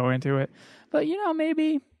has to go into it. But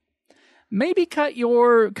maybe cut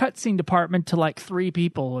your cutscene department to like 3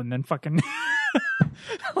 people, and then fucking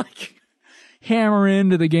like hammer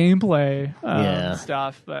into the gameplay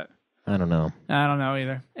stuff. But I don't know. I don't know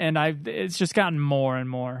either. And it's just gotten more and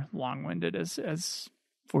more long-winded as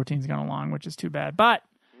 14's gone along, which is too bad. But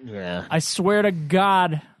yeah, I swear to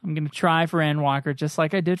God, I'm going to try for Endwalker just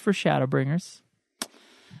like I did for Shadowbringers.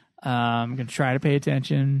 I'm going to try to pay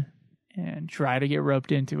attention and try to get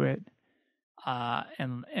roped into it,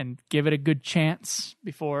 and give it a good chance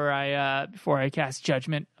before I cast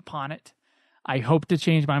judgment upon it. I hope to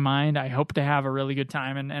change my mind. I hope to have a really good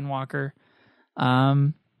time in Endwalker.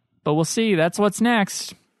 But we'll see. That's what's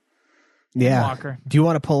next. Yeah. Walker. Do you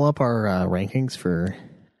want to pull up our rankings for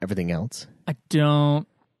everything else? I don't.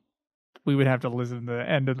 We would have to listen to the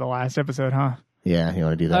end of the last episode, huh? Yeah, you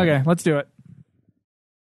want to do that? Okay, let's do it.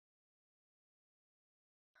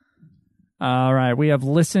 All right, we have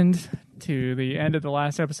listened to the end of the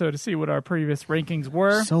last episode to see what our previous rankings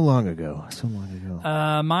were. So long ago.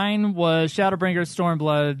 Mine was Shadowbringers,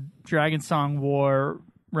 Stormblood, Dragon Song War,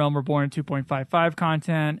 Realm Reborn 2.55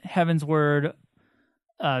 content, Heaven's Word,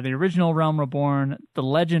 the original Realm Reborn, The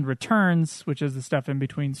Legend Returns, which is the stuff in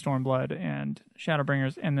between Stormblood and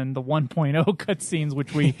Shadowbringers, and then the 1.0 cutscenes,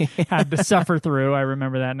 which we had to suffer through. I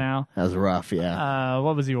remember that now. That was rough, yeah.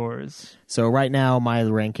 What was yours? So right now, my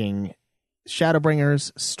ranking,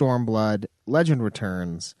 Shadowbringers, Stormblood, Legend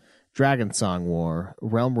Returns, Dragon Song War,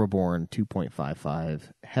 Realm Reborn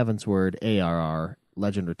 2.55, Heaven's Word, ARR,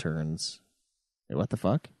 Legend Returns. Wait, what the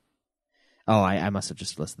fuck? Oh, I must have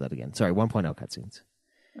just listed that again. Sorry, 1.0 cutscenes.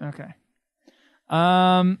 Okay.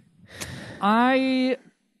 I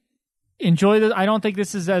enjoy this. I don't think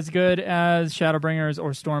this is as good as Shadowbringers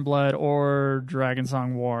or Stormblood or Dragon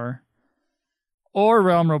Song War or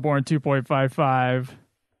Realm Reborn 2.55.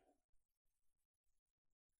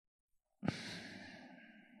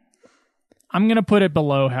 I'm going to put it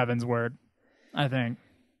below Heaven's Word, I think.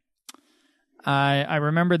 I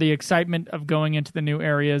remember the excitement of going into the new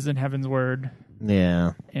areas in Heaven's Word.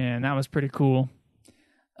 Yeah. And that was pretty cool.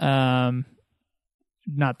 Not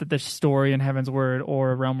that the story in Heaven's Word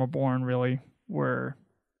or Realm Reborn really were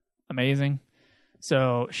amazing.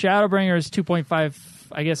 So Shadowbringers 2.5,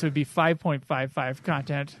 I guess it would be 5.55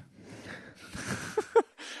 content.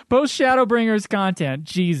 Post Shadowbringers content,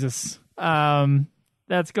 Jesus.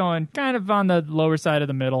 That's going kind of on the lower side of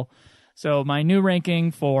the middle. So my new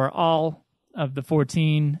ranking for all of the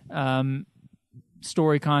 14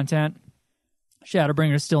 story content,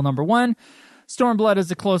 Shadowbringers still number 1. Stormblood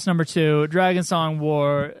is a close number 2. Dragon Song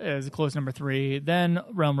War is a close number 3. Then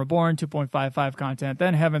Realm Reborn 2.55 content.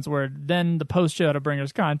 Then Heaven's Word. Then the Post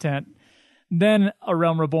Shadowbringers content. Then a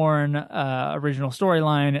Realm Reborn original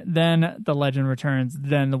storyline. Then the Legend Returns.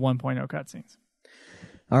 Then the 1.0 cutscenes.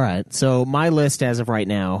 All right. So my list as of right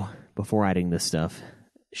now, before adding this stuff,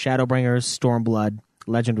 Shadowbringers, Stormblood,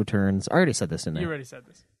 Legend Returns. I already said this, didn't I? You already said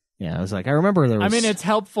this. Yeah, I was like, I remember there was... I mean, it's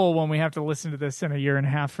helpful when we have to listen to this in a year and a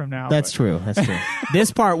half from now. That's true.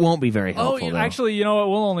 This part won't be very helpful, though. Actually, you know what?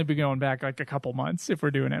 We'll only be going back like a couple months if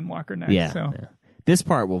we're doing Endwalker next. Yeah. This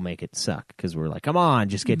part will make it suck because we're like, come on,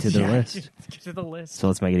 just get to the list. Get to the list. So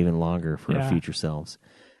let's make it even longer for our future selves.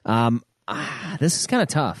 This is kind of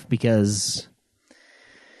tough because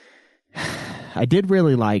I did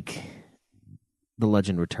really like The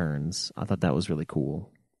Legend Returns. I thought that was really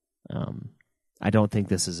cool. I don't think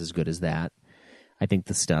this is as good as that. I think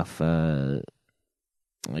the stuff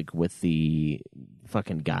like with the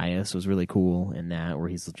fucking Gaius was really cool in that, where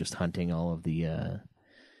he's just hunting all of the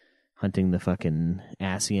hunting the fucking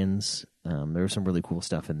Asians. There was some really cool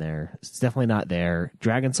stuff in there. It's definitely not there.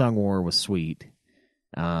 Dragon Song War was sweet.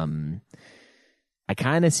 I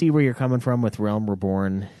kind of see where you're coming from with Realm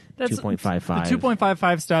Reborn 2.55. The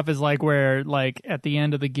 2.55 stuff is like where, like, at the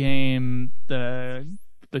end of the game, the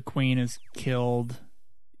queen is killed,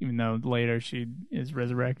 even though later she is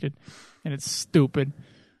resurrected, and it's stupid.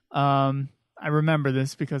 I remember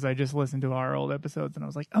this because I just listened to our old episodes, and I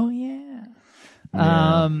was like, oh yeah.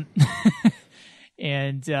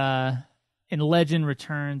 And Legend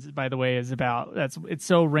Returns, by the way, is about it's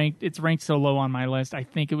ranked so low on my list. I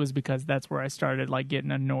think it was because that's where I started like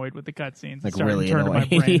getting annoyed with the cutscenes, like really turning my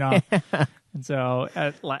brain off. And so,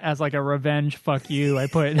 as like a revenge, fuck you, I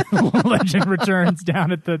put Legend Returns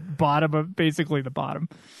down at the bottom of basically the bottom.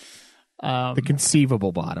 The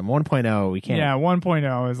conceivable bottom. 1.0, we can't. Yeah,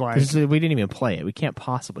 1.0 is like we didn't even play it. We can't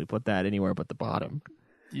possibly put that anywhere but the bottom.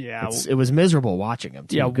 Yeah, it was miserable watching them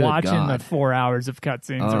too. Yeah, Good watching God. the 4 hours of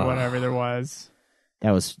cutscenes or whatever there was.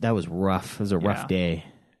 That was rough. It was a rough day.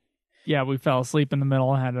 Yeah, we fell asleep in the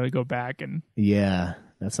middle and had to go back and. Yeah,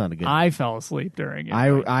 that's not a good. I fell asleep during it.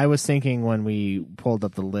 I was thinking when we pulled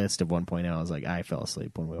up the list of 1.0, I was like, I fell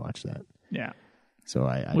asleep when we watched that. Yeah. So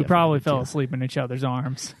we probably fell asleep in each other's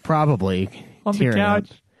arms. Probably on the couch,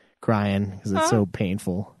 crying because it's so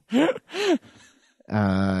painful.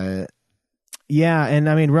 Yeah, and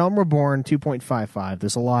I mean Realm Reborn 2.55.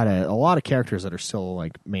 There's a lot of characters that are still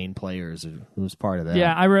like main players who's part of that.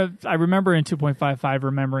 Yeah, I remember in 2.55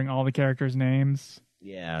 remembering all the characters' names.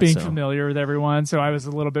 Yeah, being familiar with everyone, so I was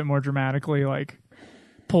a little bit more dramatically like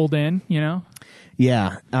pulled in, you know.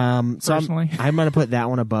 Yeah. So personally, I'm going to put that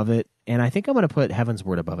one above it, and I think I'm going to put Heaven's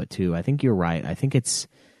Word above it too. I think you're right. I think it's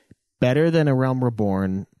better than a Realm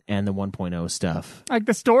Reborn, and the 1.0 stuff. Like,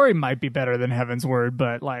 the story might be better than Heaven's Word,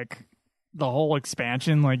 but, like, the whole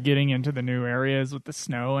expansion, like, getting into the new areas with the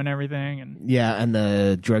snow and everything. And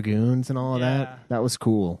the Dragoons and all of that. That was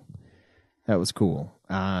cool. So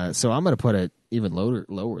I'm going to put it even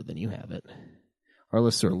lower than you have it. Our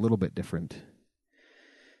lists are a little bit different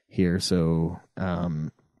here, so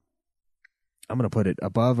I'm going to put it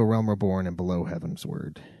above A Realm Reborn and below Heaven's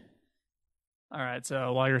Word. All right,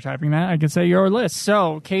 so while you're typing that, I can say your list.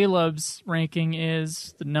 So Caleb's ranking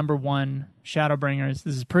is the number 1, Shadowbringers.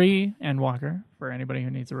 This is pre-Endwalker, for anybody who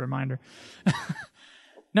needs a reminder.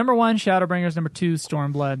 Number 1, Shadowbringers. Number 2,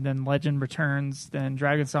 Stormblood. Then Legend Returns. Then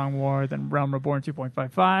Dragonsong War. Then Realm Reborn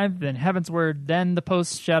 2.55. Then Heaven's Word. Then the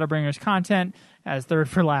post-Shadowbringers content as third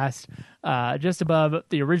for last. Just above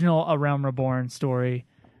the original A Realm Reborn story,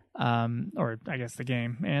 or I guess the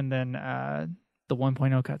game. And then the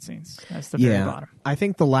 1.0 cutscenes. That's the very bottom. I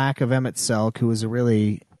think the lack of Emmett Selk, who was a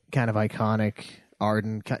really kind of iconic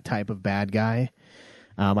Arden type of bad guy.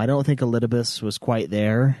 I don't think Elidibus was quite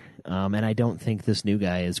there, and I don't think this new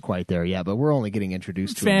guy is quite there yet, but we're only getting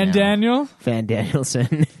introduced to him now. Fan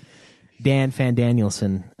Danielson. Dan Fan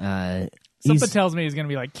Danielson. Something tells me he's going to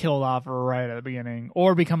be like killed off right at the beginning,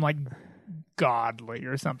 or become like godly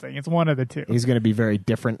or something. It's one of the two. He's going to be very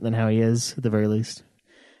different than how he is, at the very least.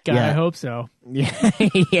 God, I hope so.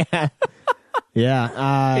 Yeah.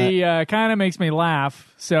 Yeah. He kind of makes me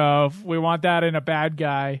laugh, so if we want that in a bad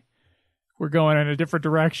guy, we're going in a different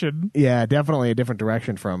direction. Yeah, definitely a different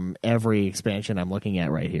direction from every expansion I'm looking at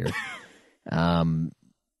right here. I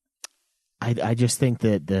just think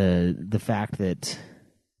that the fact that,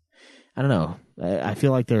 I don't know, I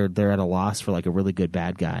feel like they're at a loss for like a really good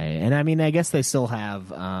bad guy. And I mean, I guess they still have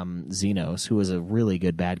Xenos, who was a really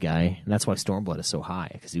good bad guy, and that's why Stormblood is so high,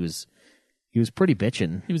 because he was pretty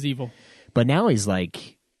bitchin'. He was evil. But now he's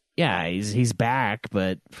like, yeah, he's back,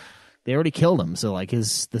 but they already killed him, so like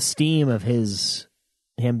the steam of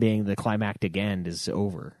him being the climactic end is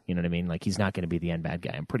over. You know what I mean? Like, he's not going to be the end bad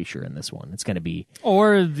guy. I'm pretty sure in this one it's going to be,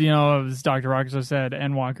 or as Dr. Roxo said,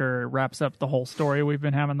 Endwalker wraps up the whole story we've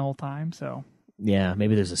been having the whole time. So yeah,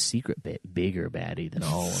 maybe there's a secret bigger baddie than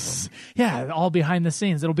all of them. Yeah, all behind the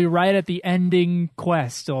scenes. It'll be right at the ending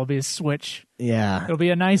quest. It'll be a switch. Yeah, it'll be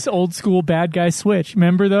a nice old school bad guy switch.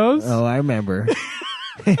 Remember those? Oh, I remember.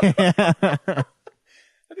 I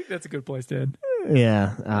think that's a good place to end.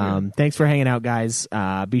 Yeah. Thanks for hanging out, guys.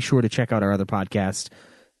 Be sure to check out our other podcast,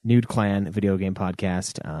 Nude Clan Video Game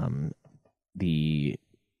Podcast, the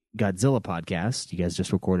Godzilla podcast. You guys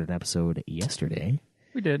just recorded an episode yesterday.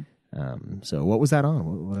 We did. So what was that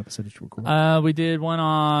on? What episode did you record? We did one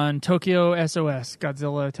on Tokyo SOS,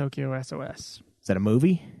 Godzilla Tokyo SOS. Is that a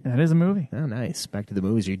movie? That is a movie. Oh, nice. Back to the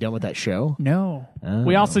movies. Are you done with that show? No. Oh.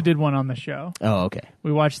 We also did one on the show. Oh, okay.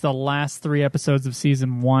 We watched the last 3 episodes of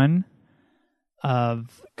season 1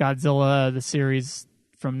 of Godzilla, the series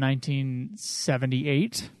from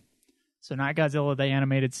 1978. So not Godzilla, the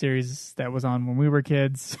animated series that was on when we were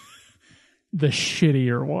kids. The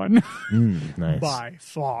shittier one. Nice. By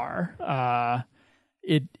far.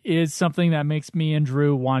 It is something that makes me and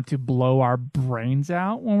Drew want to blow our brains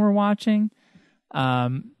out when we're watching.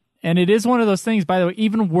 And it is one of those things, by the way,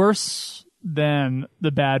 even worse than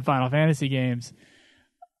the bad Final Fantasy games.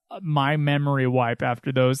 My memory wipe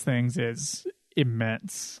after those things is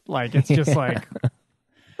immense. Like, it's just like,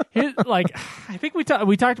 I think we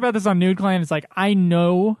talked about this on Nude Clan. It's like, I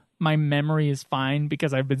know my memory is fine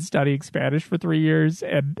because I've been studying Spanish for 3 years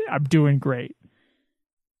and I'm doing great.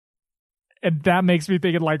 And that makes me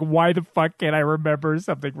thinking, like, why the fuck can't I remember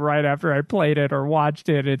something right after I played it or watched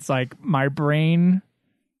it? It's like my brain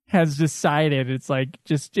has decided. It's like,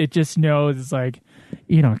 it just knows. It's like,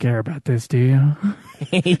 you don't care about this, do you?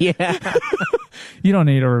 Yeah. You don't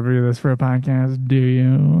need to review this for a podcast, do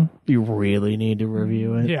you? You really need to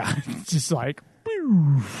review it? Yeah. It's just like,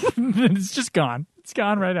 it's just gone. It's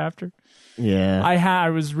gone right after. Yeah. I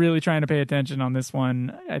was really trying to pay attention on this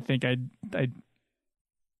one. I think I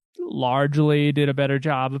largely did a better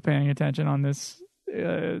job of paying attention on this,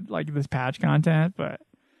 this patch content, but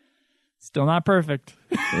still not perfect.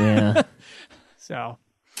 Yeah. So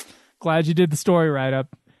glad you did the story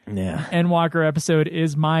write-up. Yeah. Endwalker episode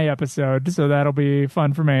is my episode, so that'll be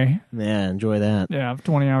fun for me. Yeah, enjoy that. Yeah,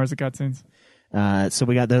 20 hours of cutscenes. So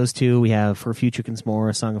we got those two. We have For Future More,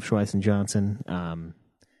 A Song of Schweiss and Johnson. Gonna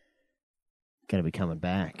be coming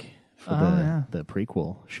back for the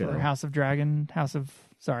prequel show. For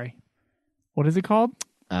what is it called?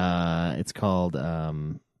 It's called I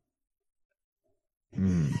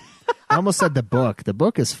almost said the book. The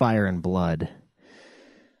book is Fire and Blood.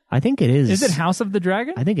 I think it is. Is it House of the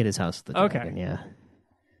Dragon? I think it is House of the Okay. Dragon, yeah.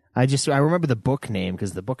 I remember the book name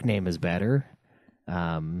because the book name is better.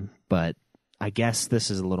 But I guess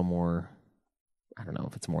this is a little more, I don't know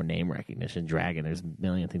if it's more name recognition. Dragon, there's a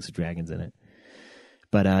million things with dragons in it.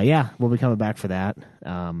 But yeah, we'll be coming back for that.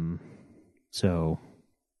 So,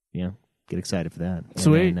 yeah, get excited for that.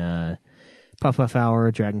 Sweet. And then, Puff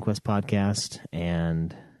Hour, Dragon Quest podcast,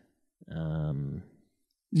 and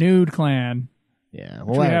Nude Clan. yeah,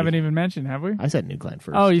 Which we haven't even mentioned, have we? I said Nude Clan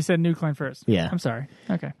first. Oh, you said Nude Clan first. Yeah. I'm sorry.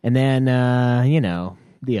 Okay. And then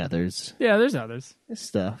the others. Yeah, there's others. There's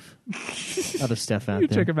stuff. Other stuff out You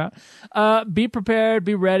there. check them out. Be prepared.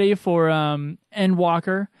 Be ready for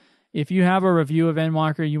Endwalker. If you have a review of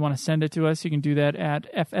Endwalker, you want to send it to us, you can do that at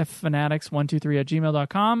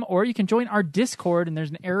fffanatics123@gmail.com, or you can join our Discord, and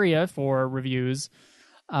there's an area for reviews.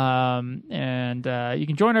 And you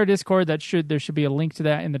can join our Discord. There should be a link to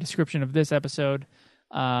that in the description of this episode,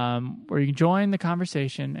 where you can join the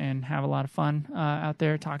conversation and have a lot of fun out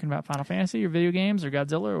there talking about Final Fantasy or video games or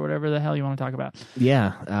Godzilla or whatever the hell you want to talk about.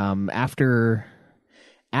 Yeah.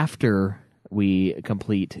 After we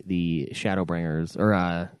complete the Shadowbringers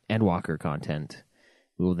or Endwalker content,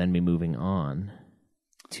 we will then be moving on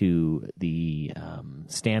to the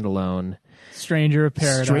standalone Stranger of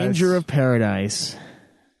Paradise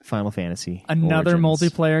Final Fantasy. Another Origins.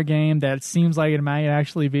 multiplayer game that seems like it might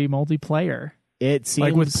actually be multiplayer. It seems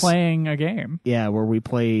Like with playing a game. Yeah, where we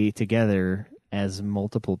play together as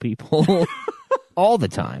multiple people all the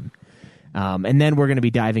time. And then we're going to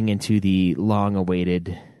be diving into the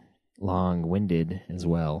long-winded as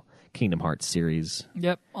well, Kingdom Hearts series.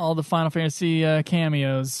 Yep, all the Final Fantasy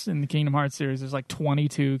cameos in the Kingdom Hearts series. There's like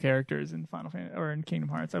 22 characters in Final Fantasy or in Kingdom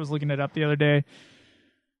Hearts. I was looking it up the other day.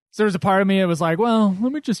 So there's a part of me that was like, well,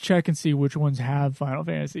 let me just check and see which ones have Final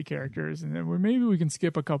Fantasy characters, and then maybe we can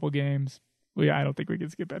skip a couple games. I don't think we can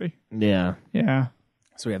skip any. Yeah. Yeah.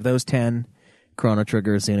 So we have those 10, Chrono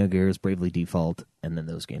Trigger, Xenogears, Bravely Default, and then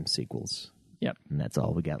those game sequels. Yep. And that's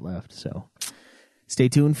all we got left. So stay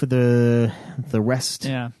tuned for the rest.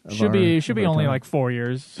 Yeah. of Should be our only time. like 4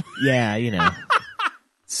 years. Yeah,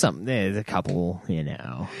 there's a couple,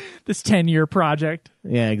 This 10-year project.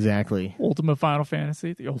 Yeah, exactly. Ultimate Final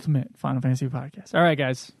Fantasy, the ultimate Final Fantasy podcast. All right,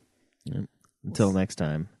 guys. Yep. Until next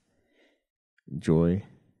time, enjoy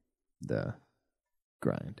the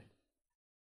grind.